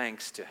give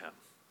thanks to him.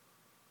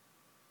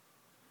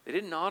 They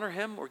didn't honor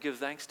him or give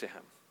thanks to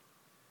him.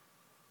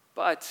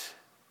 But,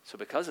 so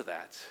because of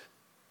that,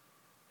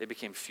 they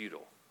became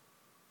futile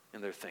in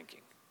their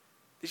thinking.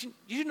 Did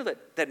you know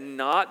that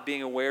not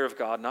being aware of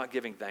God, not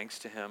giving thanks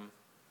to him,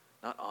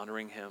 not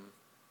honoring him,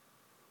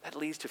 that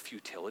leads to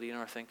futility in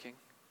our thinking?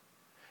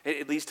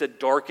 It leads to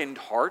darkened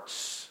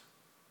hearts.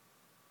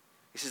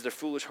 He says their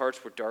foolish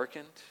hearts were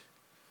darkened.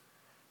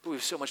 But we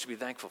have so much to be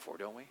thankful for,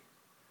 don't we?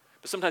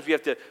 But sometimes we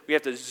have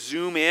to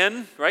zoom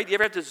in, right? You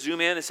ever have to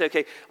zoom in and say,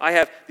 okay, I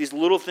have these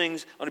little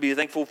things I'm going to be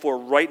thankful for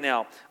right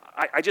now.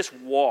 I just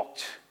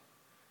walked.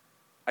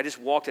 I just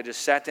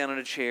sat down in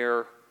a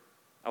chair.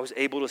 I was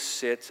able to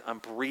sit. I'm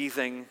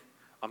breathing.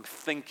 I'm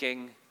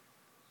thinking.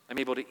 I'm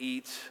able to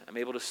eat. I'm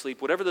able to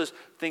sleep. Whatever those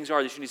things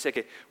are that you need to say,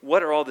 okay,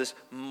 what are all these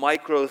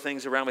micro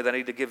things around me that I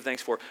need to give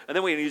thanks for? And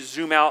then we need to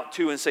zoom out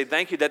too and say,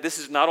 thank you that this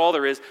is not all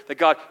there is, that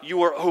God,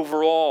 you are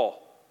over all.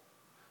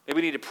 Maybe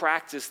we need to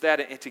practice that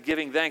into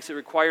giving thanks. It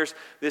requires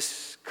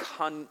this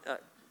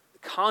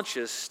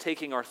conscious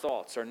taking our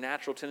thoughts, our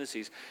natural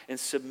tendencies, and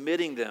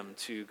submitting them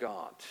to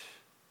God.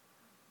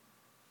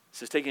 It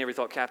says taking every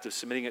thought captive,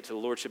 submitting it to the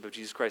lordship of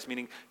Jesus Christ,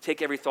 meaning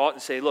take every thought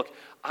and say, look,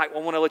 I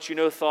want to let you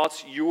know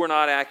thoughts. You are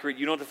not accurate.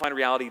 You don't define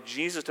reality.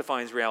 Jesus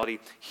defines reality.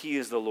 He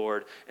is the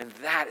Lord. And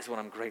that is what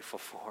I'm grateful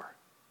for.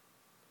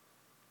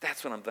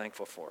 That's what I'm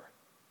thankful for.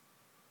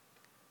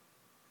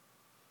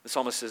 The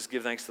psalmist says,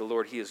 give thanks to the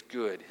Lord. He is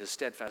good. His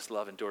steadfast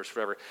love endures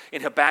forever.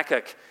 In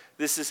Habakkuk,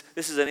 this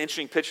is an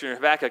interesting picture in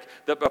Habakkuk.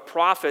 The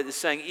prophet is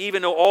saying,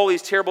 even though all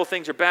these terrible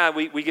things are bad,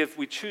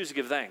 we choose to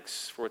give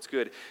thanks for what's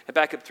good.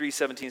 Habakkuk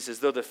 3:17 says,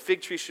 though the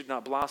fig tree should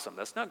not blossom,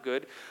 that's not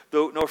good.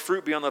 Though no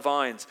fruit be on the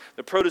vines,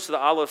 the produce of the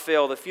olive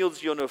fail, the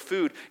fields yield no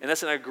food. And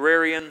that's an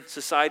agrarian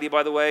society,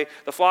 by the way.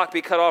 The flock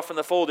be cut off from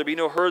the fold, there be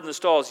no herd in the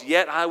stalls.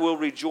 Yet I will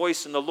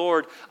rejoice in the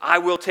Lord. I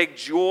will take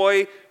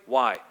joy.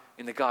 Why?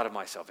 In the God of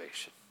my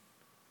salvation.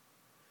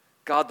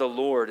 God the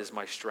Lord is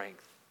my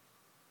strength.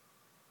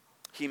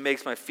 He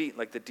makes my feet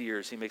like the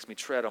deer's. He makes me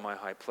tread on my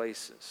high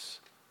places.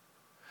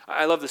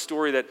 I love the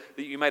story that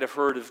you might have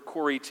heard of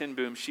Corrie ten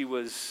Boom. She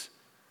was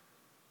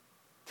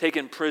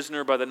taken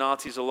prisoner by the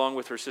Nazis along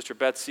with her sister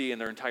Betsy and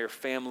their entire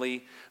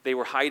family. They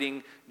were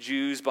hiding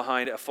Jews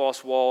behind a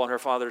false wall in her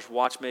father's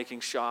watchmaking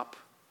shop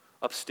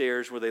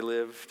upstairs where they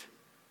lived.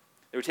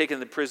 They were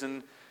taken to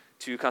prison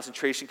to a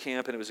concentration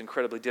camp, and it was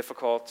incredibly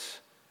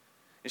difficult.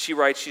 And she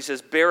writes, she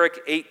says, Barrack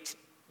 8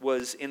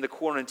 was in the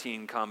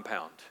quarantine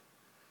compound.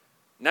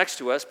 Next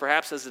to us,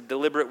 perhaps as a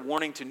deliberate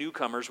warning to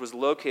newcomers, was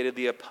located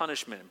the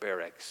punishment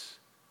barracks.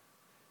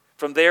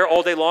 From there,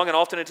 all day long and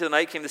often into the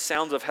night, came the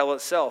sounds of hell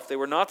itself. They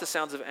were not the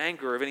sounds of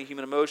anger or of any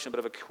human emotion, but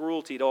of a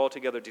cruelty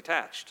altogether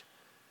detached.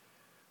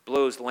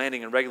 Blows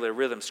landing in regular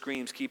rhythm,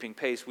 screams keeping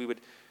pace. We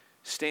would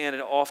stand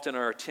in often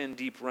our 10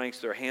 deep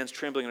ranks with our hands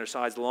trembling on our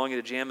sides, longing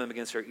to jam them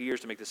against our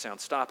ears to make the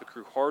sound stop. It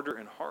grew harder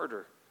and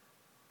harder.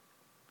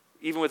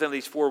 Even within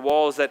these four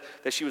walls that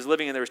she was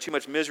living in, there was too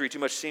much misery, too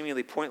much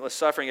seemingly pointless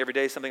suffering every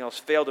day. Something else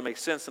failed to make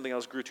sense. Something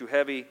else grew too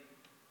heavy.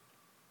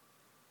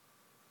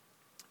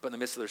 But in the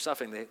midst of their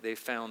suffering, they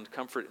found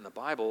comfort in the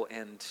Bible,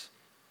 and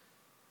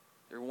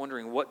they're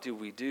wondering, what do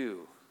we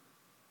do?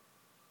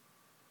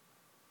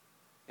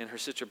 And her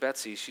sister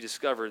Betsy, she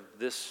discovered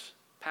this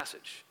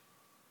passage,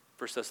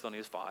 1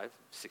 Thessalonians 5,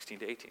 16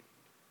 to 18.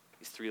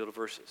 These three little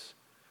verses.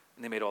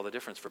 And they made all the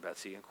difference for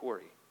Betsy and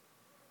Corey.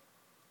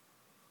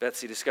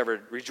 Betsy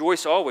discovered,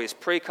 rejoice always,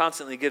 pray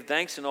constantly, give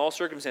thanks in all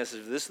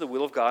circumstances. This is the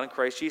will of God in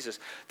Christ Jesus.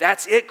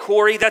 That's it,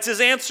 Corey. That's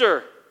his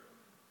answer.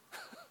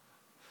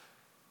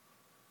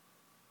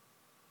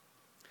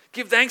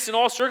 Give thanks in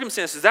all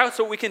circumstances. That's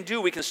what we can do.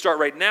 We can start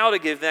right now to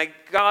give thank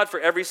God for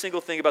every single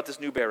thing about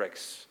this new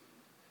barracks.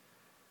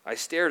 I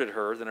stared at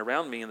her, then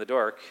around me in the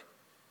dark,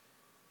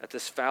 at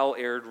this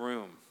foul-aired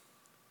room.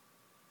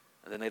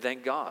 And then they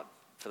thanked God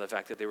for the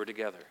fact that they were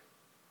together.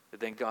 They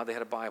thanked God they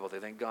had a Bible. They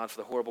thanked God for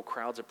the horrible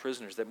crowds of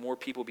prisoners, that more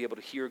people would be able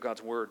to hear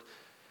God's word.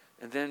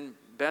 And then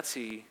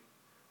Betsy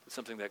did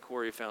something that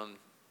Corey found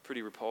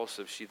pretty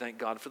repulsive. She thanked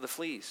God for the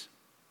fleas.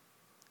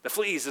 The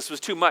fleas, this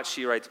was too much,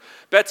 she writes.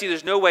 Betsy,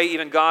 there's no way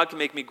even God can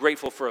make me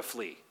grateful for a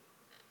flea.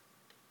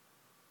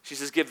 She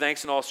says, give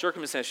thanks in all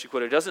circumstances, she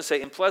quoted. It doesn't say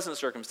in pleasant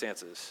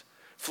circumstances.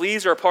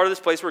 Fleas are a part of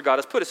this place where God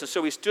has put us. And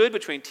so we stood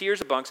between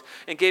tiers of bunks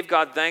and gave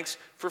God thanks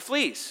for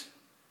fleas.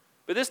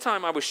 But this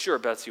time I was sure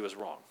Betsy was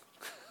wrong.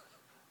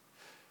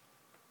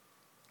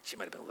 She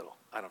might have been a little,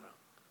 I don't know.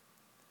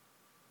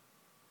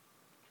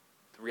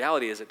 The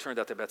reality is it turned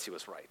out that Betsy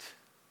was right.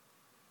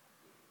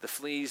 The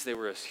fleas, they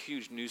were a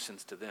huge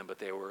nuisance to them, but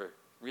they were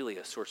really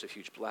a source of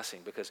huge blessing,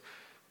 because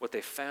what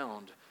they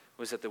found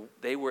was that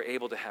they were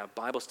able to have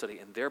Bible study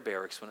in their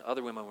barracks when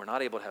other women were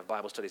not able to have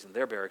Bible studies in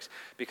their barracks,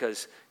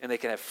 and they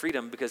could have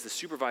freedom because the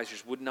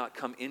supervisors would not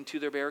come into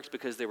their barracks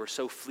because they were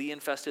so flea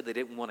infested they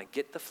didn't want to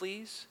get the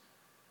fleas.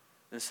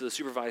 And so the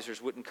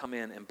supervisors wouldn't come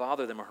in and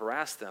bother them or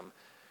harass them,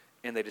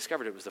 and they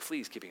discovered it was the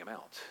fleas keeping them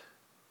out.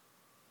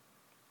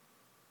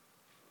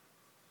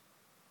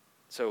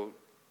 So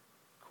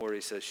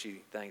Corey says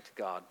she thanked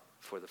God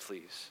for the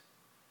fleas.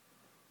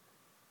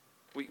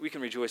 We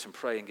can rejoice and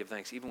pray and give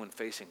thanks even when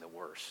facing the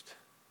worst,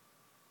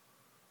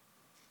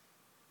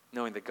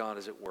 knowing that God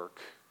is at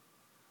work.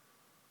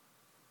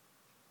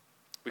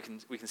 We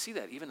can see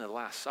that even in the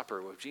Last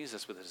Supper with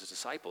Jesus with his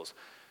disciples.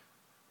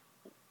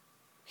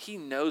 He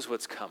knows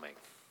what's coming.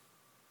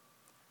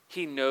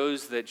 He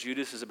knows that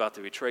Judas is about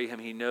to betray him.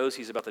 He knows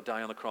he's about to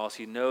die on the cross.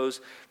 He knows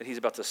that he's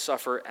about to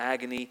suffer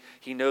agony.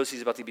 He knows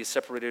he's about to be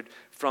separated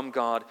from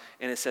God.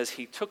 And it says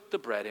he took the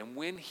bread, and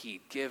when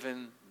he'd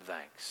given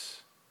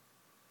thanks,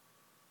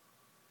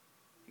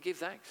 he gave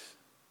thanks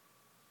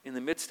in the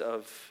midst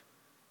of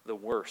the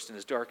worst, in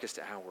his darkest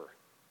hour.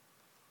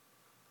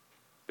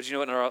 But you know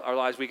what, in our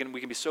lives, we can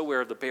be so aware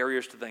of the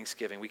barriers to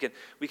thanksgiving. We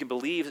can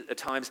believe at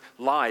times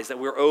lies, that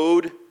we're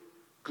owed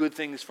good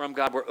things from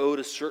God. We're owed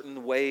a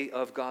certain way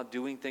of God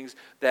doing things,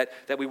 that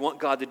we want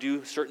God to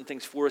do certain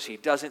things for us. He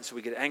doesn't, so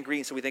we get angry.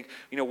 And so we think,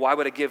 why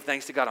would I give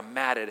thanks to God? I'm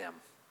mad at him.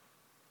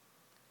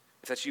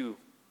 If that's you,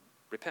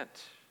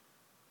 repent.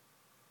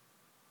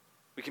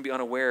 We can be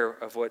unaware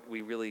of what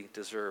we really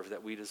deserve,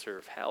 that we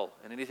deserve hell.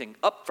 And anything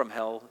up from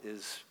hell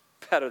is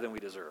better than we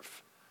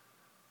deserve.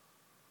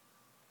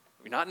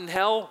 We're not in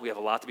hell, we have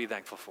a lot to be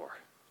thankful for.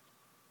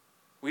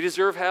 We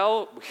deserve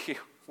hell,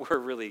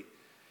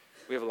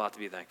 we have a lot to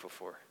be thankful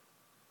for.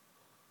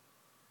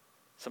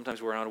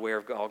 Sometimes we're unaware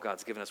of all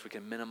God's given us. We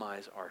can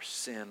minimize our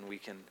sin. We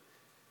can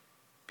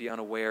be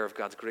unaware of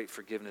God's great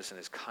forgiveness and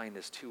his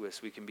kindness to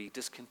us. We can be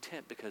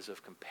discontent because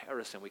of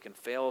comparison. We can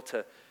fail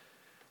to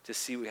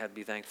see what we have to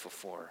be thankful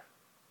for.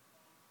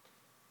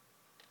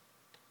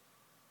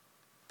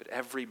 But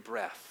every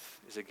breath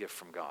is a gift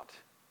from God.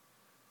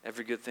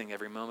 Every good thing,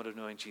 every moment of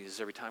knowing Jesus,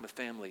 every time with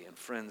family and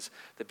friends,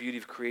 the beauty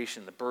of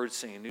creation, the birds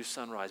singing, new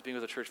sunrise, being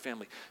with a church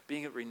family,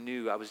 being at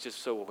Renew. I was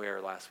just so aware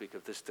last week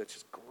of this, that's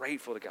just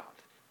grateful to God.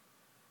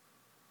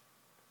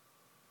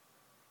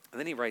 And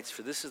then he writes,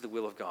 for this is the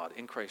will of God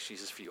in Christ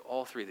Jesus for you.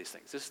 All three of these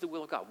things. This is the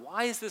will of God.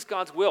 Why is this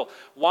God's will?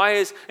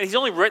 And he's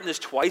only written this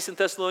twice in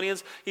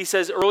Thessalonians. He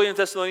says earlier in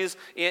Thessalonians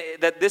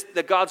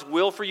that God's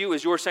will for you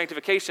is your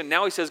sanctification.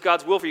 Now he says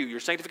God's will for you,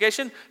 your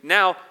sanctification.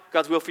 Now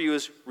God's will for you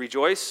is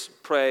rejoice,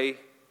 pray,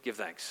 give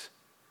thanks.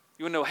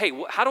 You want to know, hey,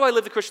 how do I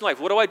live the Christian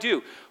life? What do I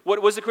do?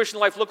 What does the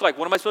Christian life look like?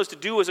 What am I supposed to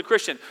do as a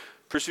Christian?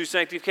 Pursue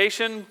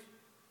sanctification,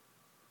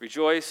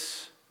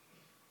 rejoice,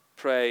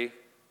 pray,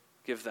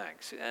 give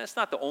thanks. It's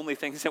not the only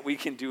things that we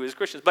can do as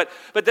Christians, but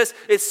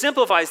it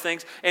simplifies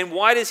things. And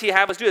why does he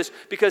have us do this?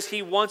 Because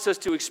he wants us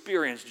to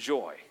experience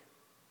joy.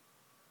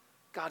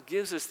 God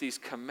gives us these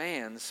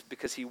commands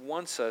because he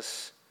wants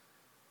us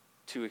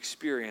to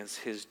experience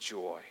his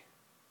joy.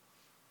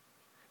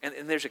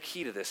 And there's a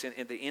key to this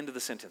in the end of the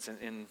sentence.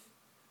 In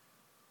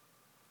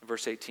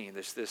verse 18,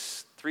 there's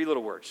this three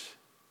little words.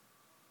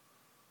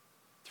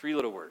 Three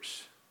little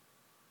words.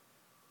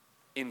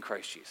 In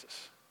Christ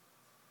Jesus.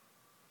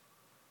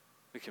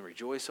 We can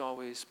rejoice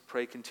always,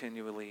 pray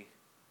continually,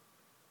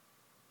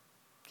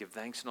 give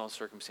thanks in all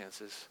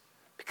circumstances.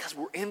 Because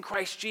we're in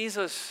Christ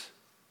Jesus.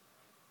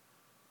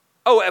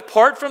 Oh,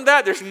 apart from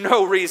that, there's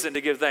no reason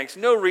to give thanks,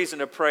 no reason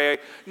to pray,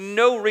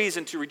 no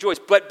reason to rejoice.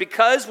 But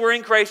because we're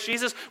in Christ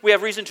Jesus, we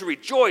have reason to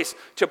rejoice,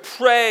 to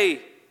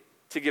pray,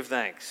 to give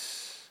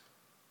thanks.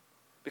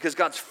 Because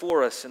God's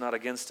for us and not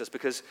against us.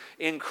 Because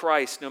in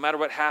Christ, no matter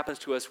what happens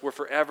to us, we're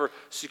forever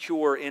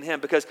secure in Him.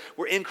 Because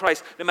we're in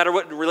Christ, no matter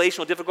what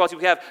relational difficulty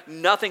we have,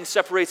 nothing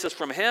separates us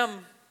from Him.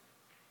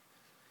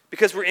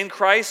 Because we're in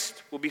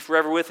Christ, we'll be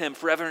forever with Him,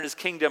 forever in His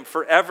kingdom,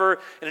 forever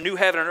in a new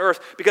heaven and earth.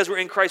 Because we're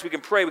in Christ, we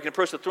can pray, we can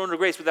approach the throne of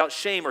grace without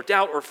shame or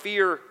doubt or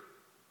fear.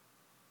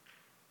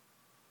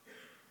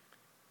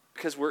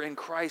 Because we're in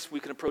Christ, we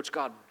can approach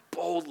God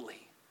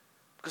boldly.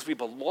 Because we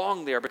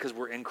belong there, because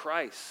we're in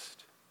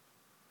Christ.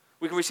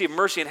 We can receive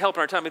mercy and help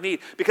in our time of need.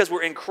 Because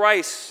we're in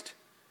Christ,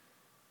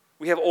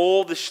 we have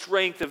all the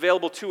strength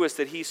available to us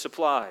that He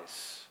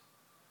supplies.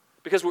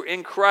 Because we're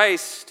in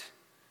Christ,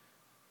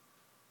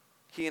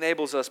 He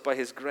enables us by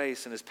His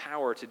grace and His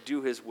power to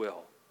do His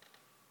will.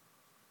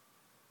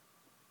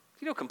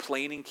 You know,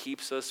 complaining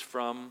keeps us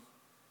from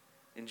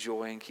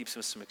enjoying, keeps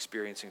us from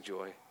experiencing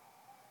joy.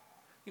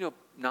 You know,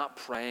 not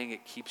praying,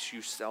 it keeps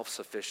you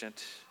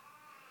self-sufficient,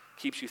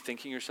 keeps you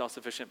thinking you're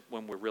self-sufficient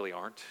when we really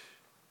aren't.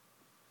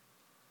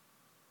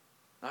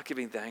 Not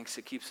giving thanks,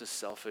 it keeps us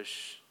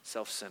selfish,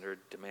 self-centered,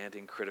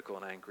 demanding, critical,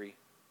 and angry.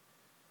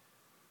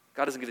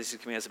 God doesn't give us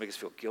these commands to make us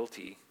feel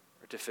guilty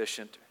or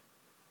deficient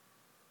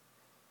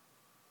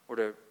or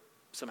to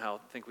somehow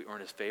think we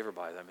earn His favor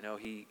by them. No,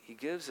 He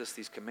gives us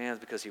these commands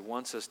because He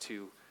wants us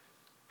to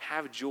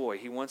have joy.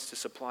 He wants to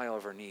supply all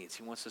of our needs.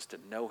 He wants us to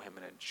know Him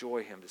and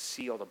enjoy Him, to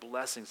see all the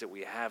blessings that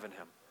we have in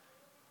Him.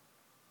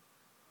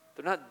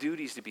 They're not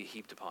duties to be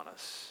heaped upon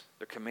us.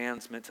 They're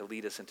commands meant to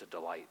lead us into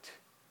delight.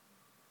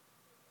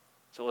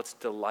 So let's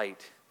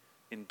delight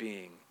in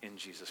being in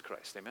Jesus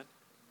Christ. Amen?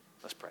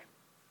 Let's pray.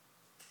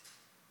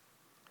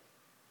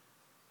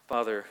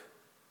 Father,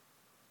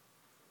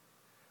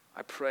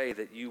 I pray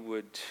that You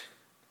would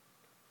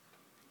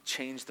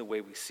change the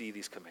way we see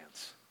these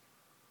commands.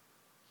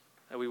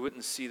 That we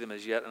wouldn't see them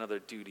as yet another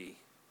duty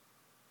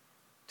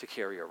to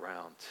carry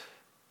around.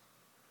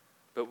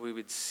 But we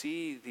would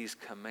see these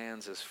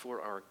commands as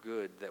for our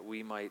good, that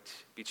we might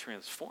be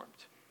transformed,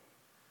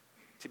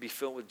 to be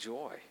filled with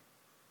joy,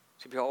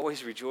 to be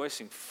always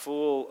rejoicing,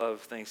 full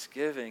of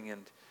thanksgiving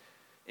and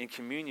in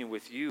communion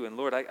with You. And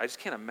Lord, I just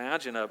can't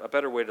imagine a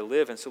better way to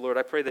live. And so Lord,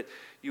 I pray that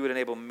You would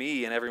enable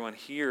me and everyone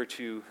here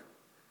to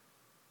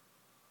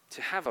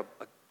have a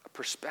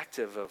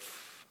perspective of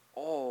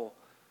all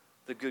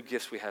the good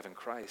gifts we have in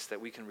Christ, that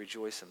we can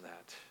rejoice in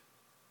that.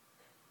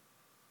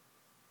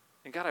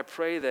 And God, I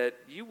pray that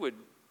You would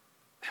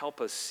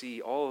help us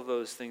see all of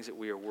those things that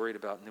we are worried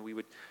about, and that we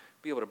would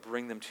be able to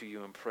bring them to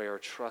You in prayer,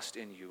 trust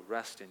in You,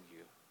 rest in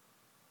You.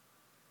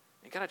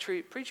 And God, I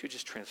pray that You would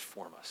just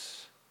transform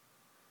us.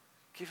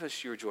 Give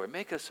us Your joy.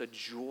 Make us a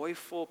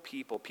joyful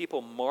people,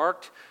 people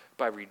marked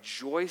by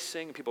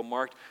rejoicing, people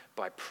marked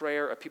by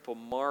prayer, a people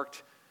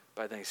marked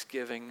by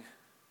thanksgiving,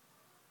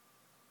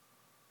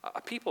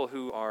 a people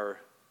who are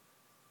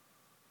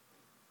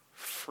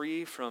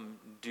free from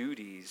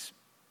duties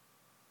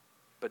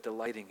but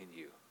delighting in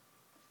You.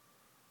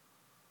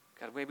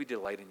 God, may we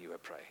delight in You, I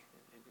pray.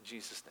 In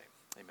Jesus'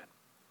 name, amen.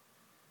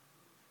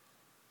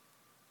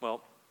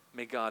 Well,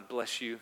 may God bless you